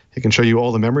 It can show you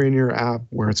all the memory in your app,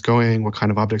 where it's going, what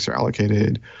kind of objects are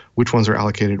allocated, which ones are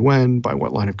allocated when, by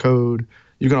what line of code.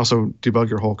 You can also debug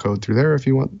your whole code through there if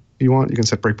you want. You can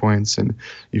set breakpoints, and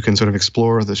you can sort of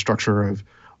explore the structure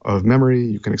of memory.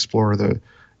 You can explore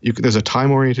there's a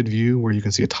time-oriented view where you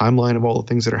can see a timeline of all the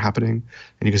things that are happening,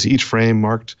 and you can see each frame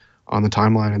marked on the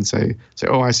timeline and say,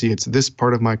 oh, I see, it's this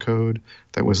part of my code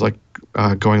that was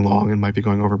going long and might be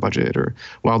going over budget, or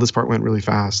wow, this part went really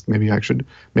fast. Maybe I should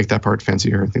make that part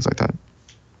fancier, and things like that.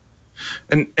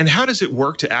 And how does it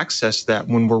work to access that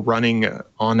when we're running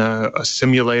on a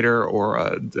simulator or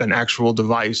an actual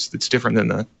device that's different than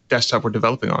the desktop we're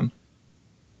developing on?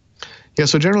 Yeah,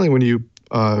 so generally when you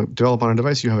develop on a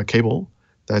device, you have a cable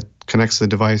that connects the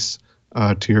device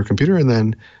to your computer, and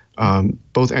then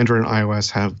Both Android and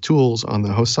iOS have tools on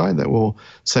the host side that will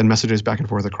send messages back and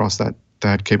forth across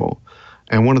that cable.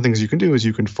 And one of the things you can do is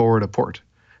you can forward a port.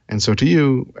 And so to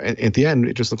you, at the end,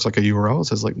 it just looks like a URL. It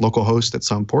says like localhost at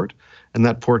some port, and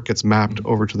that port gets mapped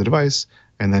over to the device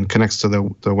and then connects to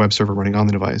the web server running on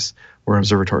the device where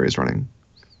Observatory is running.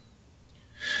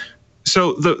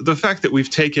 So the fact that we've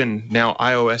taken now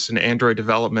iOS and Android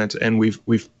development and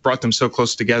we've brought them so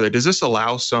close together, does this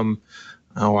allow some,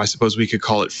 I suppose we could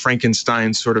call it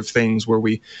Frankenstein sort of things, where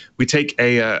we take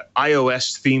a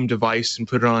iOS themed device and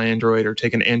put it on Android, or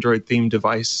take an Android themed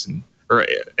device or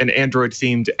an Android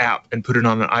themed app and put it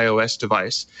on an iOS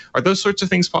device? Are those sorts of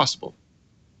things possible?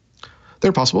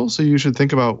 They're possible. So you should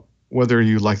think about whether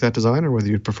you like that design or whether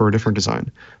you'd prefer a different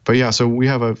design. But yeah, so we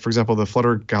have for example, the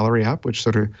Flutter Gallery app, which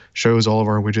sort of shows all of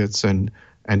our widgets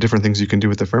and different things you can do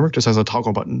with the framework, just has a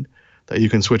toggle button that you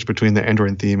can switch between the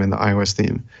Android theme and the iOS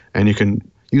theme. And you can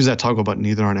use that toggle button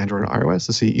either on Android or iOS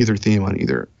to see either theme on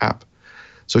either app.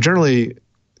 So generally,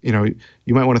 you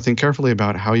might want to think carefully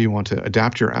about how you want to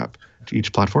adapt your app to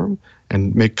each platform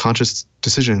and make conscious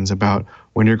decisions about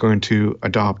when you're going to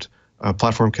adopt a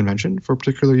platform convention for a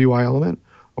particular UI element,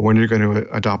 or when you're going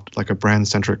to adopt like a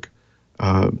brand-centric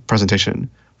presentation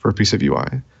for a piece of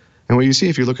UI. And what you see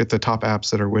if you look at the top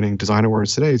apps that are winning design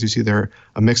awards today is you see they're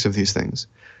a mix of these things.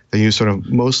 They use sort of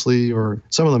mostly, or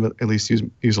some of them at least,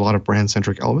 use a lot of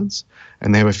brand-centric elements,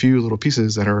 and they have a few little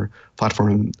pieces that are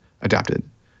platform adapted.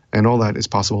 And all that is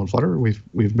possible in Flutter.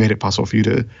 We've made it possible for you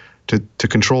to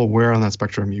control where on that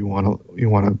spectrum you want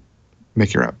to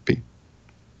make your app be.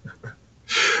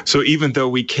 So even though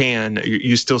we can,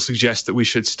 you still suggest that we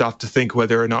should stop to think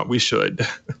whether or not we should.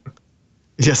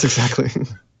 Yes, exactly.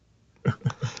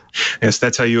 Yes,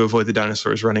 that's how you avoid the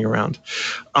dinosaurs running around.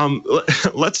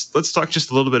 Let's talk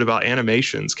just a little bit about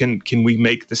animations. Can we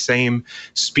make the same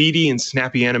speedy and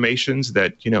snappy animations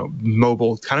that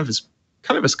mobile kind of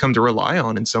has come to rely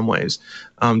on in some ways?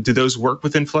 Do those work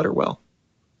within Flutter well?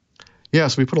 Yeah,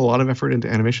 so we put a lot of effort into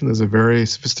animation. There's a very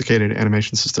sophisticated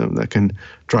animation system that can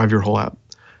drive your whole app.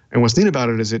 And what's neat about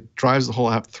it is it drives the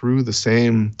whole app through the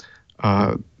same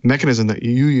mechanism that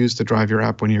you use to drive your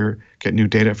app when you get new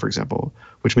data, for example,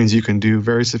 which means you can do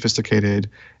very sophisticated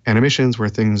animations where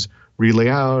things relay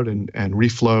out and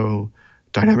reflow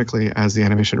dynamically as the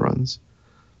animation runs.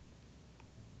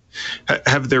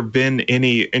 Have there been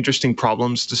any interesting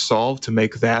problems to solve to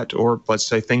make that, or let's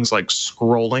say things like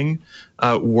scrolling,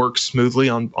 work smoothly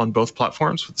on both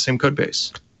platforms with the same code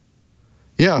base?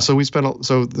 Yeah, so the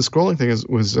scrolling thing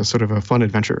was a sort of a fun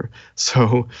adventure.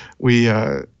 So we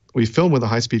filmed with a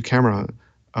high-speed camera,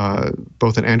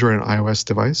 both an Android and iOS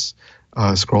device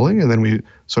scrolling, and then we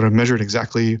sort of measured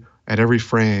exactly at every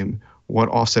frame what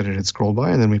offset it had scrolled by,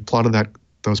 and then we plotted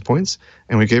those points,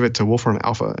 and we gave it to Wolfram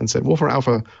Alpha and said, Wolfram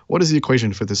Alpha, what is the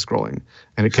equation for this scrolling?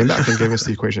 And it came back and gave us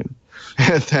the equation.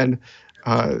 And then,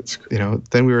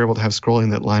 then we were able to have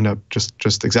scrolling that lined up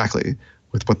just exactly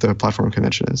with what the platform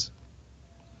convention is.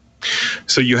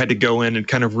 So you had to go in and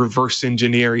kind of reverse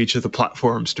engineer each of the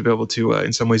platforms to be able to,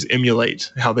 in some ways,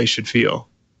 emulate how they should feel.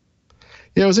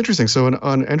 Yeah, it was interesting. So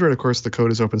on Android, of course, the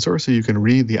code is open source, so you can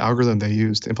read the algorithm they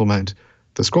use to implement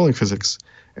the scrolling physics.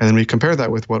 And then we compare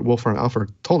that with what Wolfram Alpha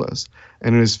told us.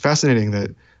 And it was fascinating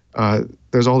that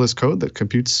there's all this code that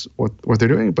computes what they're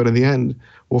doing, but in the end,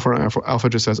 Wolfram Alpha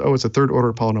just says, oh, it's a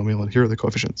third-order polynomial, and here are the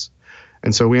coefficients.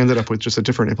 And so we ended up with just a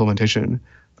different implementation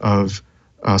of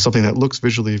something that looks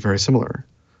visually very similar.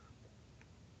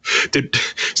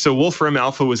 So Wolfram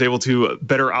Alpha was able to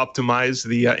better optimize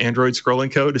the Android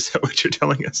scrolling code? Is that what you're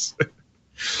telling us?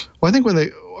 Well, I think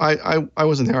I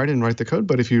wasn't there, I didn't write the code,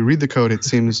 but if you read the code, it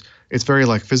seems it's very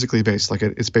like physically based, like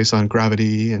it's based on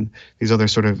gravity and these other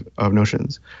sort of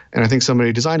notions. And I think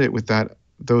somebody designed it with that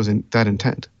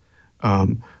intent.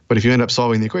 But if you end up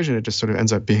solving the equation, it just sort of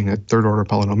ends up being a third-order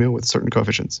polynomial with certain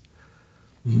coefficients.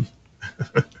 One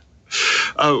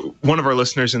of our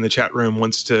listeners in the chat room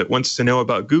wants to know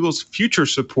about Google's future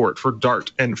support for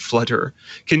Dart and Flutter.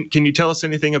 Can you tell us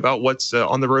anything about what's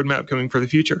on the roadmap coming for the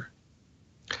future?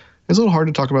 It's a little hard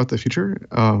to talk about the future.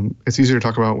 It's easier to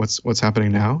talk about what's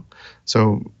happening now.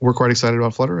 So we're quite excited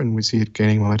about Flutter, and we see it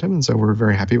gaining momentum, and so we're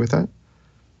very happy with that.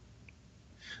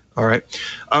 All right.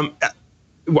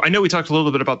 I know we talked a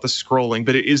little bit about the scrolling,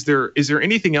 but is there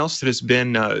anything else that has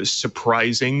been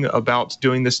surprising about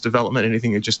doing this development?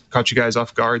 Anything that just caught you guys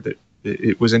off guard that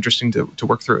it was interesting to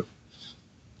work through?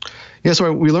 Yeah,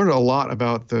 so we learned a lot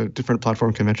about the different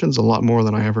platform conventions, a lot more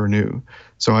than I ever knew.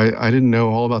 So I didn't know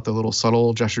all about the little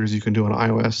subtle gestures you can do on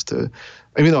iOS to,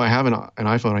 even though I have an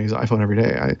iPhone, I use an iPhone every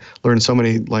day. I learned so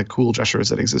many like cool gestures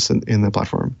that exist in the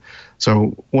platform.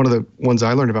 So one of the ones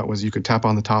I learned about was you could tap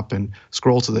on the top and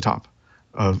scroll to the top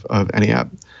of any app.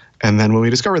 And then when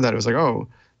we discovered that, it was like, oh,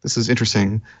 this is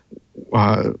interesting.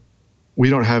 We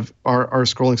don't have, our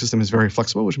scrolling system is very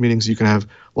flexible, which means you can have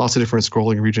lots of different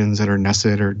scrolling regions that are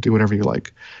nested or do whatever you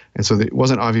like. And so it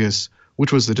wasn't obvious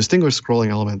which was the distinguished scrolling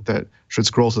element that should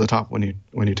scroll to the top when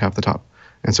you tap the top.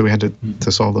 And so we had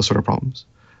to solve those sort of problems.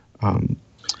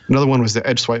 Another one was the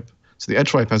edge swipe. So the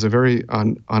edge swipe has on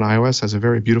iOS has a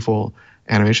very beautiful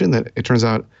animation that it turns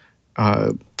out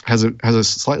has a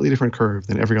slightly different curve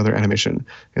than every other animation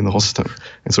in the whole system.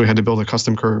 And so we had to build a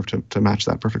custom curve to match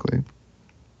that perfectly.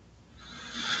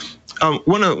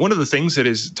 One of the things that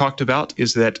is talked about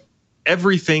is that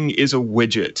everything is a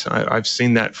widget. I've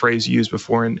seen that phrase used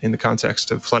before in the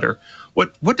context of Flutter.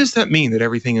 What does that mean, that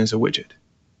everything is a widget?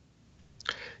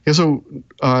 Yeah, so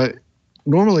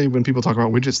normally when people talk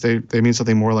about widgets, they mean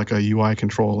something more like a UI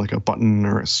control, like a button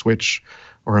or a switch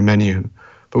or a menu.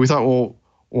 But we thought, well,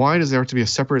 why does there have to be a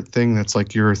separate thing that's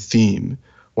like your theme?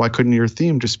 Why couldn't your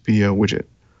theme just be a widget,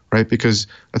 right? Because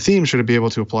a theme should be able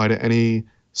to apply to any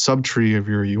subtree of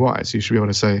your UI. So you should be able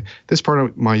to say, this part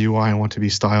of my UI I want to be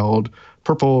styled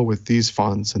purple with these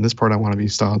fonts, and this part I want to be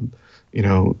styled,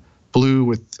 blue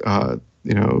with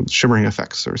shimmering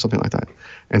effects or something like that.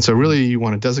 And so really you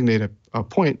want to designate a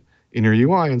point in your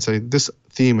UI and say this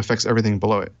theme affects everything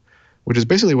below it, which is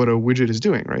basically what a widget is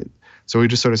doing, right? So we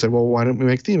just sort of said, well, why don't we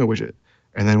make theme a widget?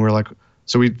 And then we're like,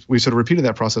 so we sort of repeated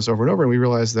that process over and over, and we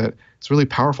realized that it's really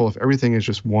powerful if everything is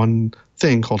just one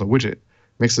thing called a widget.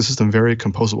 Makes the system very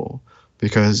composable,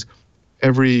 because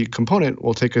every component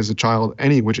will take as a child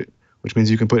any widget, which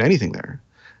means you can put anything there.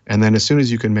 And then as soon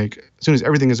as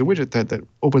everything is a widget, that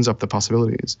opens up the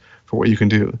possibilities for what you can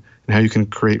do and how you can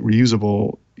create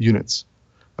reusable units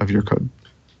of your code.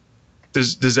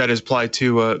 Does that apply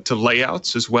to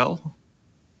layouts as well?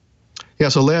 Yeah,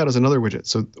 so layout is another widget.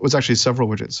 So it's actually several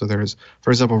widgets. So there's,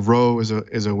 for example, row is a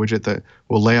widget that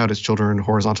will lay out its children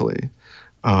horizontally,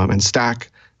 and stack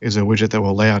is a widget that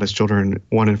will lay out its children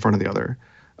one in front of the other,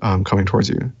 coming towards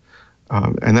you.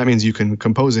 And that means you can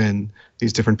compose in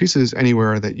these different pieces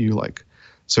anywhere that you like.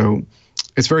 So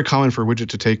it's very common for a widget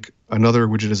to take another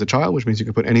widget as a child, which means you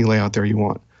can put any layout there you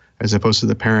want, as opposed to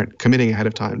the parent committing ahead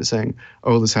of time to saying,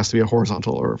 oh, this has to be a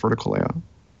horizontal or a vertical layout.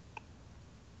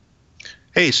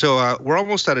 Hey, so we're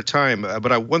almost out of time,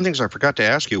 but one thing I forgot to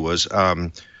ask you was,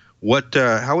 how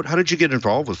did you get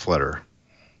involved with Flutter?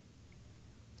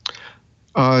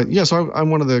 So I'm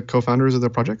one of the co-founders of the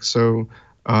project. So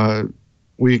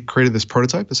we created this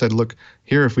prototype that said, look,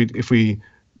 here, if we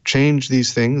change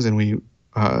these things and we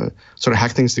sort of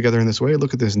hack things together in this way,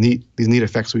 look at these neat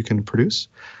effects we can produce.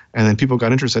 And then people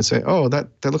got interested and say, oh, that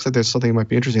looks like there's something that might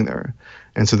be interesting there.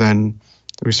 And so then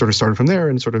we sort of started from there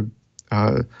and sort of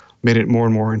made it more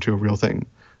and more into a real thing.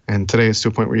 And today it's to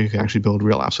a point where you can actually build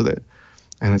real apps with it.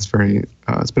 And it's been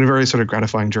a very sort of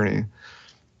gratifying journey.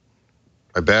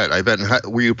 I bet.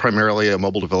 Were you primarily a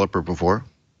mobile developer before?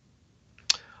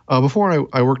 Before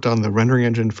I worked on the rendering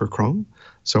engine for Chrome.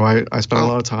 So I spent a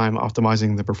lot of time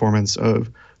optimizing the performance of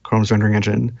Chrome's rendering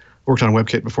engine. Worked on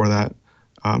WebKit before that.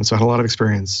 So I had a lot of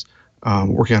experience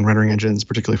working on rendering engines,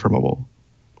 particularly for mobile.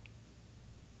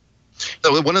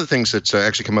 So one of the things that's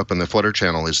actually come up in the Flutter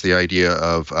channel is the idea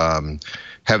of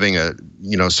having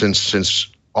since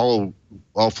all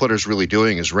Flutter's really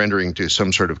doing is rendering to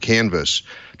some sort of canvas,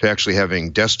 to actually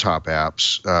having desktop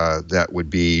apps that would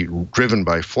be driven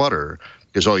by Flutter,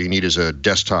 because all you need is a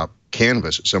desktop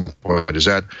canvas at some point.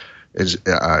 Actually,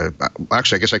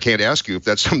 I guess I can't ask you if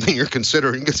that's something you're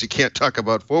considering, because you can't talk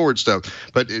about forward stuff.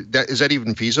 But is that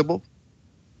even feasible?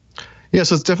 Yeah,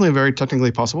 so it's definitely very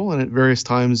technically possible, and at various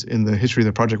times in the history of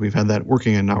the project, we've had that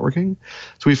working and not working.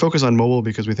 So we focus on mobile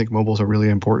because we think mobile is a really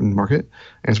important market,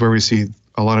 and it's where we see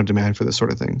a lot of demand for this sort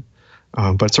of thing.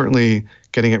 But certainly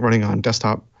getting it running on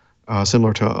desktop,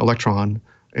 similar to Electron,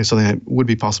 is something that would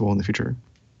be possible in the future.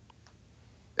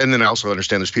 And then I also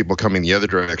understand there's people coming the other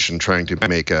direction, trying to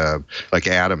make, like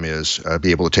Atom is,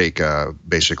 be able to take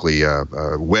basically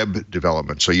web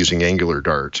development, so using Angular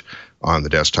Dart on the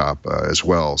desktop as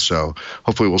well. So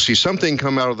hopefully we'll see something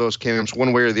come out of those camps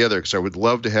one way or the other, because I would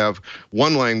love to have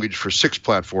one language for 6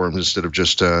 platforms instead of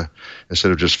just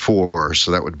 4.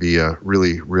 So that would be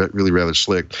really rather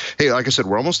slick. Hey, like I said,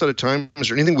 we're almost out of time. Is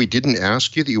there anything we didn't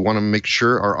ask you that you want to make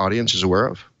sure our audience is aware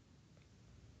of?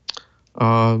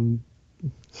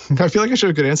 I feel like I should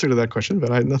have a good answer to that question,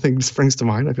 but nothing springs to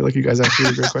mind. I feel like you guys asked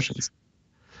really great questions.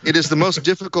 It is the most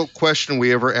difficult question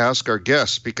we ever ask our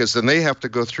guests, because then they have to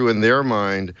go through in their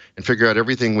mind and figure out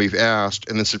everything we've asked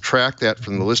and then subtract that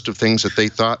from the list of things that they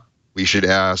thought we should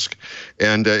ask.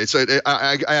 And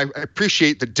I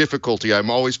appreciate the difficulty I'm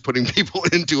always putting people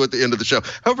into at the end of the show.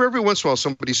 However, every once in a while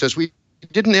somebody says, we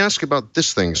didn't ask about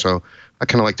this thing, so I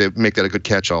kind of like to make that a good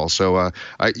catch-all. So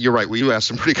you're right, we do ask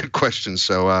some pretty good questions.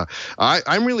 So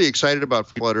I'm really excited about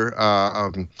Flutter,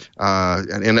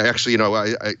 and actually,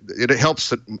 it helps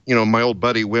that my old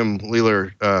buddy Wim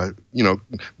Leeler,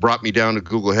 brought me down to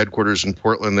Google headquarters in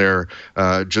Portland there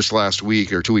just last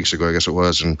week or 2 weeks ago, I guess it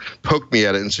was, and poked me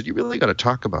at it and said, "You really got to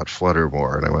talk about Flutter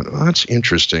more." And I went, "Oh, that's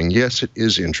interesting. Yes, it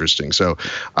is interesting." So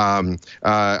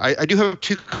I do have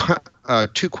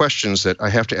two questions that I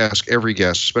have to ask every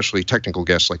guest, especially technical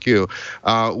guests like you.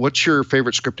 What's your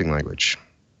favorite scripting language?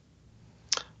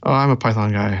 Oh, I'm a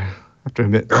Python guy, I have to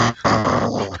admit.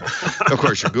 Of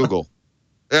course, you're Google.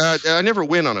 I never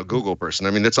win on a Google person.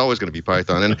 I mean, it's always going to be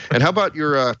Python. And how about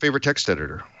your favorite text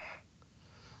editor?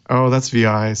 Oh, that's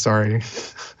VI. Sorry.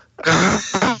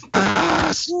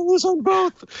 I lose on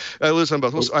both. Well,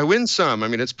 I win some. I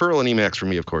mean, it's Perl and Emacs for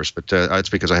me, of course, but it's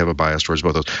because I have a bias towards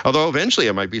both those. Although eventually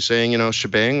I might be saying,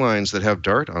 shebang lines that have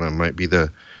Dart on them might be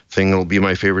the thing that'll be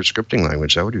my favorite scripting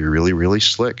language. That would be really, really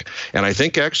slick. And I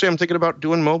think actually I'm thinking about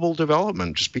doing mobile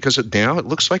development, just because now it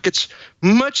looks like it's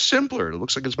much simpler. It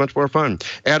looks like it's much more fun.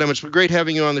 Adam, it's been great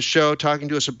having you on the show, talking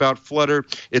to us about Flutter.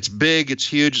 It's big, it's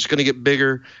huge, it's going to get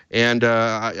bigger. And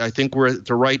I think we're at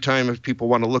the right time if people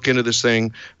want to look into this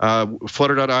thing.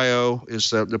 Flutter.io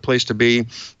is the place to be.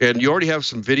 And you already have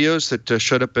some videos that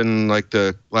showed up in like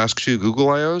the last 2 Google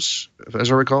I/Os, as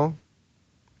I recall.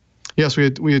 Yes,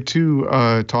 we had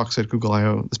 2 talks at Google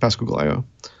I/O, this past Google I/O.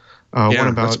 One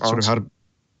about sort of how to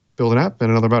build an app,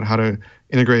 and another about how to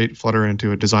integrate Flutter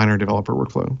into a designer developer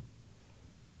workflow.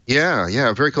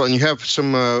 Yeah, very cool. And you have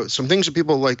some things that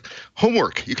people like.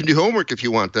 Homework. You can do homework if you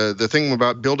want. The thing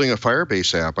about building a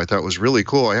Firebase app I thought was really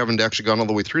cool. I haven't actually gone all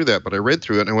the way through that, but I read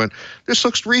through it and I went, this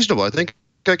looks reasonable. I think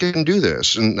I can do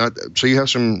this. And so you have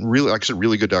some really, like I said,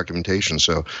 really good documentation.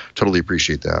 So totally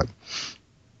appreciate that.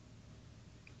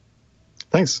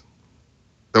 Thanks.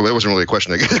 Oh, that wasn't really a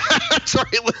question. Sorry,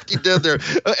 I left you dead there.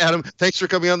 Adam, thanks for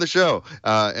coming on the show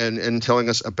and telling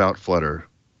us about Flutter.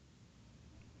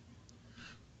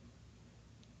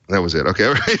 That was it. Okay,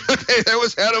 all right. Okay, that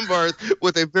was Adam Barth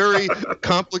with a very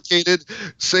complicated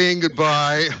saying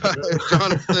goodbye.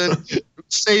 Jonathan,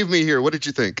 save me here. What did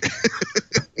you think?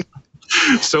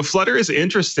 So Flutter is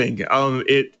interesting.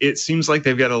 It seems like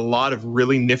they've got a lot of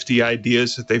really nifty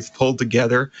ideas that they've pulled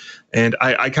together, and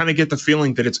I kind of get the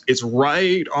feeling that it's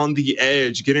right on the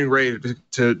edge, getting ready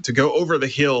to go over the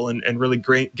hill and really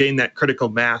gain that critical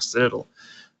mass that it'll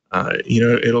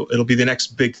be the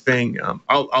next big thing.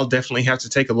 I'll definitely have to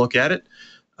take a look at it.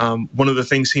 One of the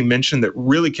things he mentioned that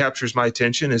really captures my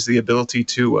attention is the ability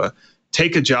to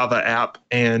take a Java app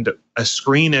and a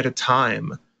screen at a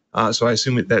time. So I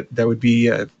assume that would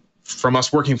be from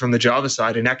us working from the Java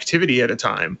side, an activity at a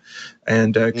time,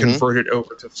 and convert it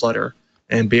over to Flutter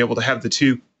and be able to have the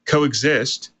two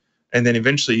coexist. And then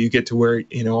eventually you get to where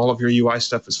all of your UI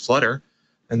stuff is Flutter.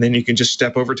 And then you can just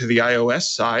step over to the iOS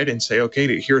side and say,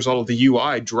 okay, here's all of the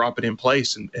UI, drop it in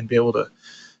place and be able to,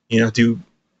 do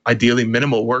ideally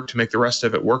minimal work to make the rest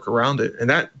of it work around it. And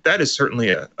that is certainly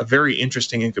a very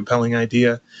interesting and compelling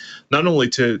idea, not only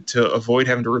to avoid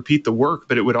having to repeat the work,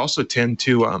 but it would also tend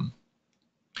to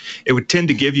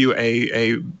give you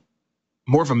a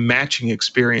more of a matching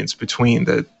experience between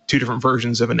the two different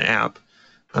versions of an app.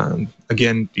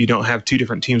 Again, you don't have two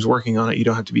different teams working on it. You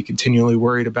don't have to be continually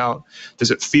worried about,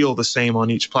 does it feel the same on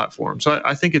each platform? So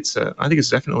I think it's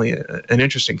definitely an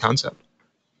interesting concept.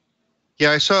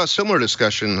 Yeah, I saw a similar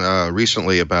discussion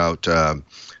recently about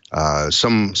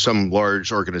some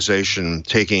large organization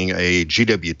taking a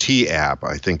GWT app.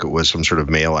 I think it was some sort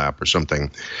of mail app or something.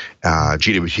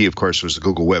 GWT, of course, was the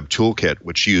Google Web Toolkit,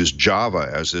 which used Java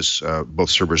as this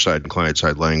both server-side and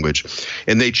client-side language.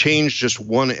 And they changed just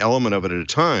one element of it at a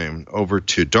time over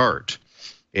to Dart.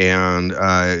 And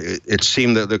it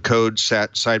seemed that the code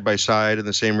sat side by side in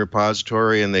the same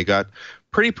repository, and they got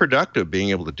pretty productive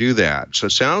being able to do that. So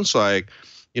it sounds like,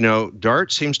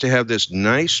 Dart seems to have this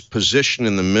nice position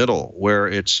in the middle where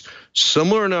it's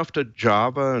similar enough to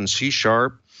Java and C#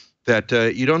 that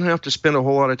you don't have to spend a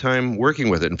whole lot of time working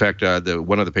with it. In fact,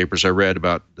 one of the papers I read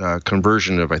about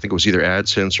conversion of, I think it was either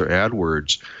AdSense or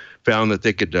AdWords, found that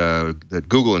they could that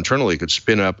Google internally could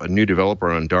spin up a new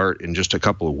developer on Dart in just a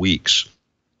couple of weeks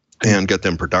and get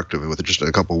them productive with just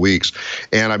a couple of weeks.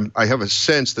 And I have a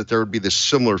sense that there would be this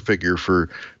similar figure for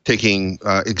taking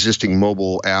existing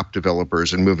mobile app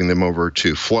developers and moving them over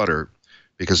to Flutter,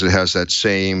 because it has that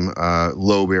same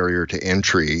low barrier to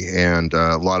entry and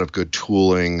a lot of good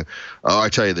tooling. I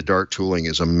tell you, the Dart tooling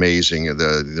is amazing.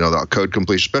 The code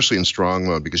completion, especially in strong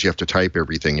mode, because you have to type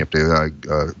everything. You have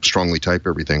to strongly type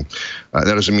everything. That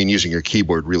doesn't mean using your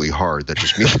keyboard really hard. That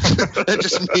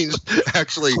just means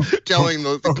actually telling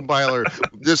the compiler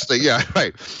this thing. Yeah,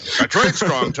 right. I tried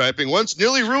strong typing once,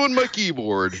 nearly ruined my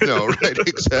keyboard. No, right,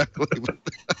 exactly.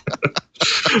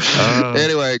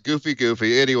 Anyway,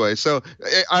 goofy. Anyway, so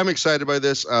I'm excited by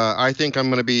this. I think I'm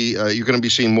going to be, you're going to be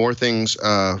seeing more things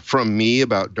from me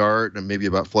about Dart and maybe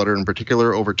about Flutter in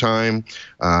particular over time.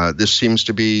 This seems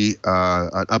to be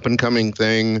an up and coming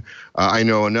thing. I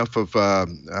know enough of,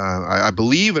 I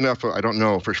believe enough of, I don't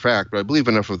know for a fact, but I believe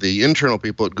enough of the internal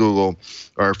people at Google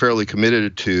are fairly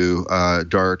committed to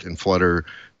Dart and Flutter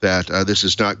that this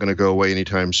is not going to go away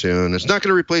anytime soon. It's not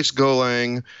going to replace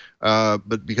Golang,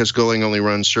 but because Golang only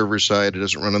runs server side, it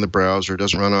doesn't run on the browser, it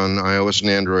doesn't run on iOS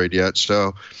and Android yet.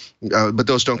 So, but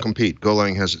those don't compete.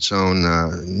 Golang has its own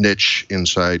niche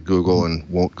inside Google and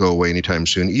won't go away anytime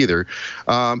soon either.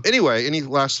 Anyway, any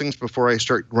last things before I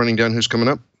start running down who's coming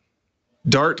up?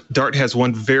 Dart has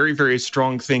one very, very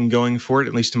strong thing going for it,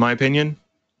 at least in my opinion.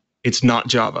 It's not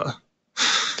Java.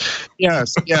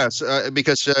 Yes,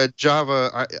 because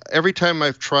Java, every time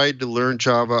I've tried to learn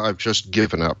Java, I've just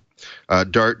given up.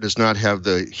 Dart does not have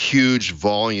the huge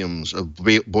volumes of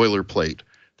boilerplate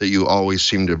that you always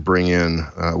seem to bring in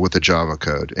with the Java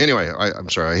code. Anyway, I'm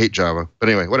sorry, I hate Java. But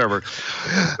anyway, whatever.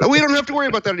 We don't have to worry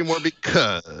about that anymore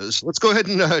because let's go ahead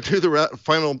and do the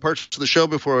final parts of the show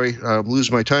before I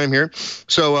lose my time here.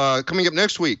 So coming up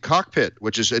next week, Cockpit,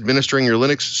 which is administering your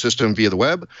Linux system via the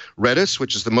web. Redis,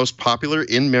 which is the most popular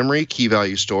in-memory key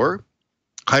value store.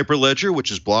 Hyperledger, which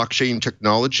is blockchain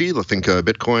technology, think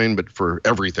Bitcoin, but for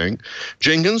everything.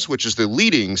 Jenkins, which is the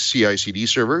leading CI/CD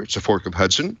server. It's a fork of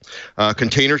Hudson.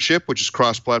 Containership, which is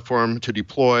cross-platform to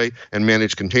deploy and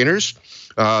manage containers.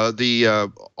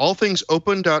 The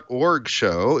allthingsopen.org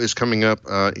show is coming up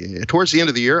towards the end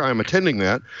of the year. I'm attending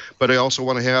that, but I also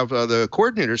want to have the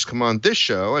coordinators come on this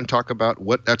show and talk about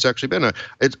what that's actually been.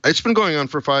 It's been going on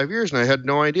for 5 years, and I had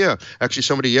no idea. Actually,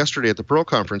 somebody yesterday at the Perl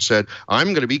conference said, I'm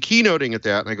going to be keynoting at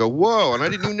that. And I go, whoa, and I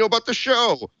didn't even know about the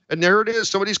show. And there it is.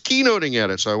 Somebody's keynoting at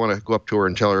it. So I want to go up to her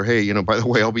and tell her, hey, by the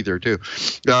way, I'll be there too.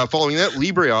 Following that,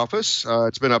 LibreOffice.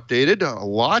 It's been updated a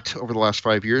lot over the last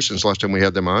 5 years since last time we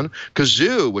had them on.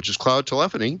 Kazoo, which is cloud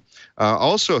telephony,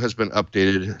 also has been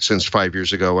updated since 5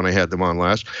 years ago when I had them on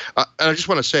last. And I just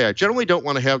want to say, I generally don't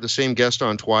want to have the same guest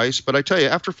on twice, but I tell you,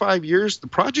 after 5 years, the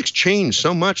project's changed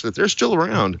so much that they're still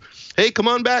around. Hey, come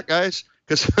on back, guys.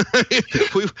 Because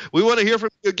we want to hear from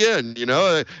you again,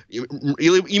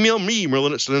 email me,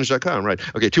 merlin@stonehenge.com. Right.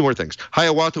 Okay, two more things.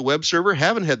 Hiawatha web server,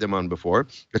 haven't had them on before.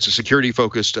 It's a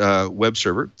security-focused web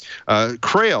server.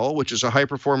 Crail, which is a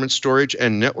high-performance storage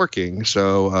and networking,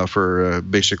 so for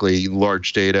basically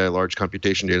large data, large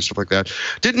computation data, stuff like that.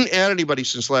 Didn't add anybody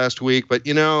since last week, but,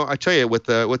 I tell you, with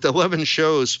 11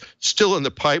 shows still in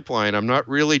the pipeline, I'm not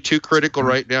really too critical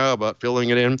right now about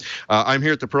filling it in. I'm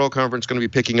here at the Perl Conference, going to be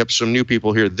picking up some new people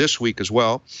here this week as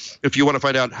well. If you want to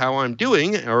find out how I'm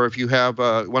doing, or if you have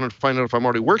want to find out if I'm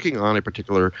already working on a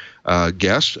particular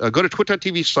guest, go to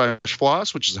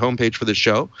twit.tv/floss, which is the homepage for this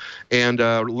show, and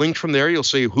linked from there, you'll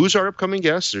see who's our upcoming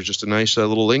guests. There's just a nice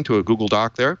little link to a Google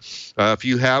Doc there. If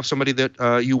you have somebody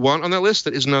that you want on that list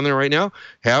that isn't on there right now,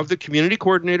 have the community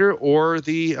coordinator or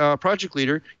the project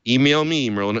leader email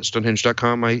me,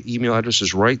 merlin@stonehenge.com. My email address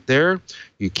is right there.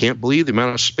 You can't believe the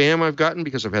amount of spam I've gotten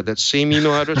because I've had that same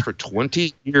email address for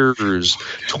 20 years.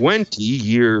 20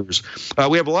 years.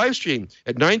 We have a live stream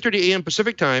at 9:30 a.m.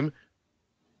 Pacific time.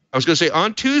 I was going to say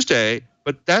on Tuesday,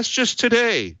 but that's just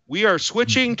today. We are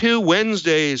switching to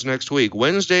Wednesdays next week.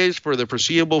 Wednesdays for the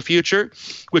foreseeable future,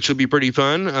 which will be pretty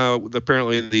fun.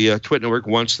 Apparently, the Twit Network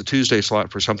wants the Tuesday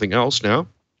slot for something else now.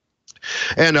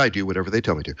 And I do whatever they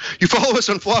tell me to. You follow us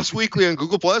on Floss Weekly on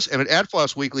Google+, and at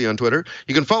 @Floss Weekly on Twitter.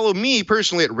 You can follow me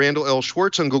personally at Randall L.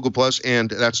 Schwartz on Google+,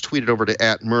 and that's tweeted over to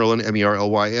 @Merlin,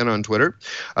 MERLYN on Twitter.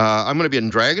 I'm going to be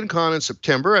in DragonCon in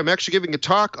September. I'm actually giving a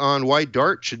talk on why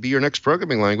Dart should be your next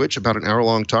programming language, about an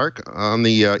hour-long talk on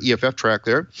the EFF track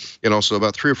there, and also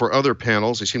about 3 or 4 other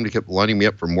panels. They seem to keep lining me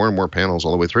up for more and more panels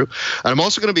all the way through. And I'm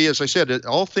also going to be, as I said, at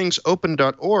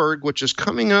allthingsopen.org, which is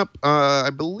coming up,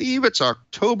 I believe it's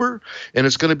October, and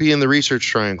it's going to be in the Research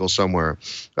Triangle somewhere.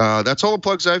 That's all the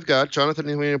plugs I've got. Jonathan,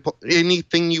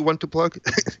 anything you want to plug?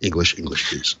 English,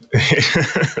 please.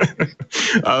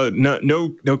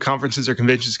 No conferences or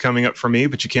conventions coming up for me,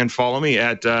 but you can follow me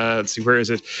at, let's see, where is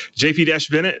it?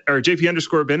 JP-Bennett or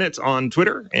JP_Bennett on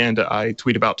Twitter. And I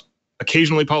tweet about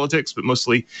occasionally politics, but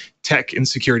mostly tech and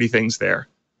security things there.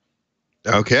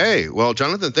 Okay. Well,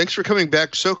 Jonathan, thanks for coming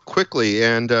back so quickly,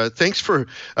 and thanks for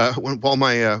while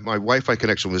my Wi-Fi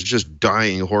connection was just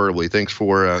dying horribly. Thanks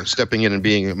for stepping in and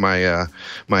being allowing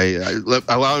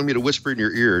me to whisper in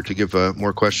your ear to give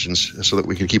more questions so that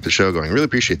we can keep the show going. Really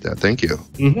appreciate that. Thank you.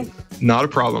 Not a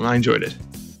problem. I enjoyed it.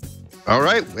 All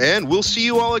right, and we'll see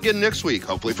you all again next week,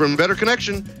 hopefully from a better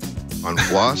connection on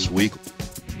Floss Weekly.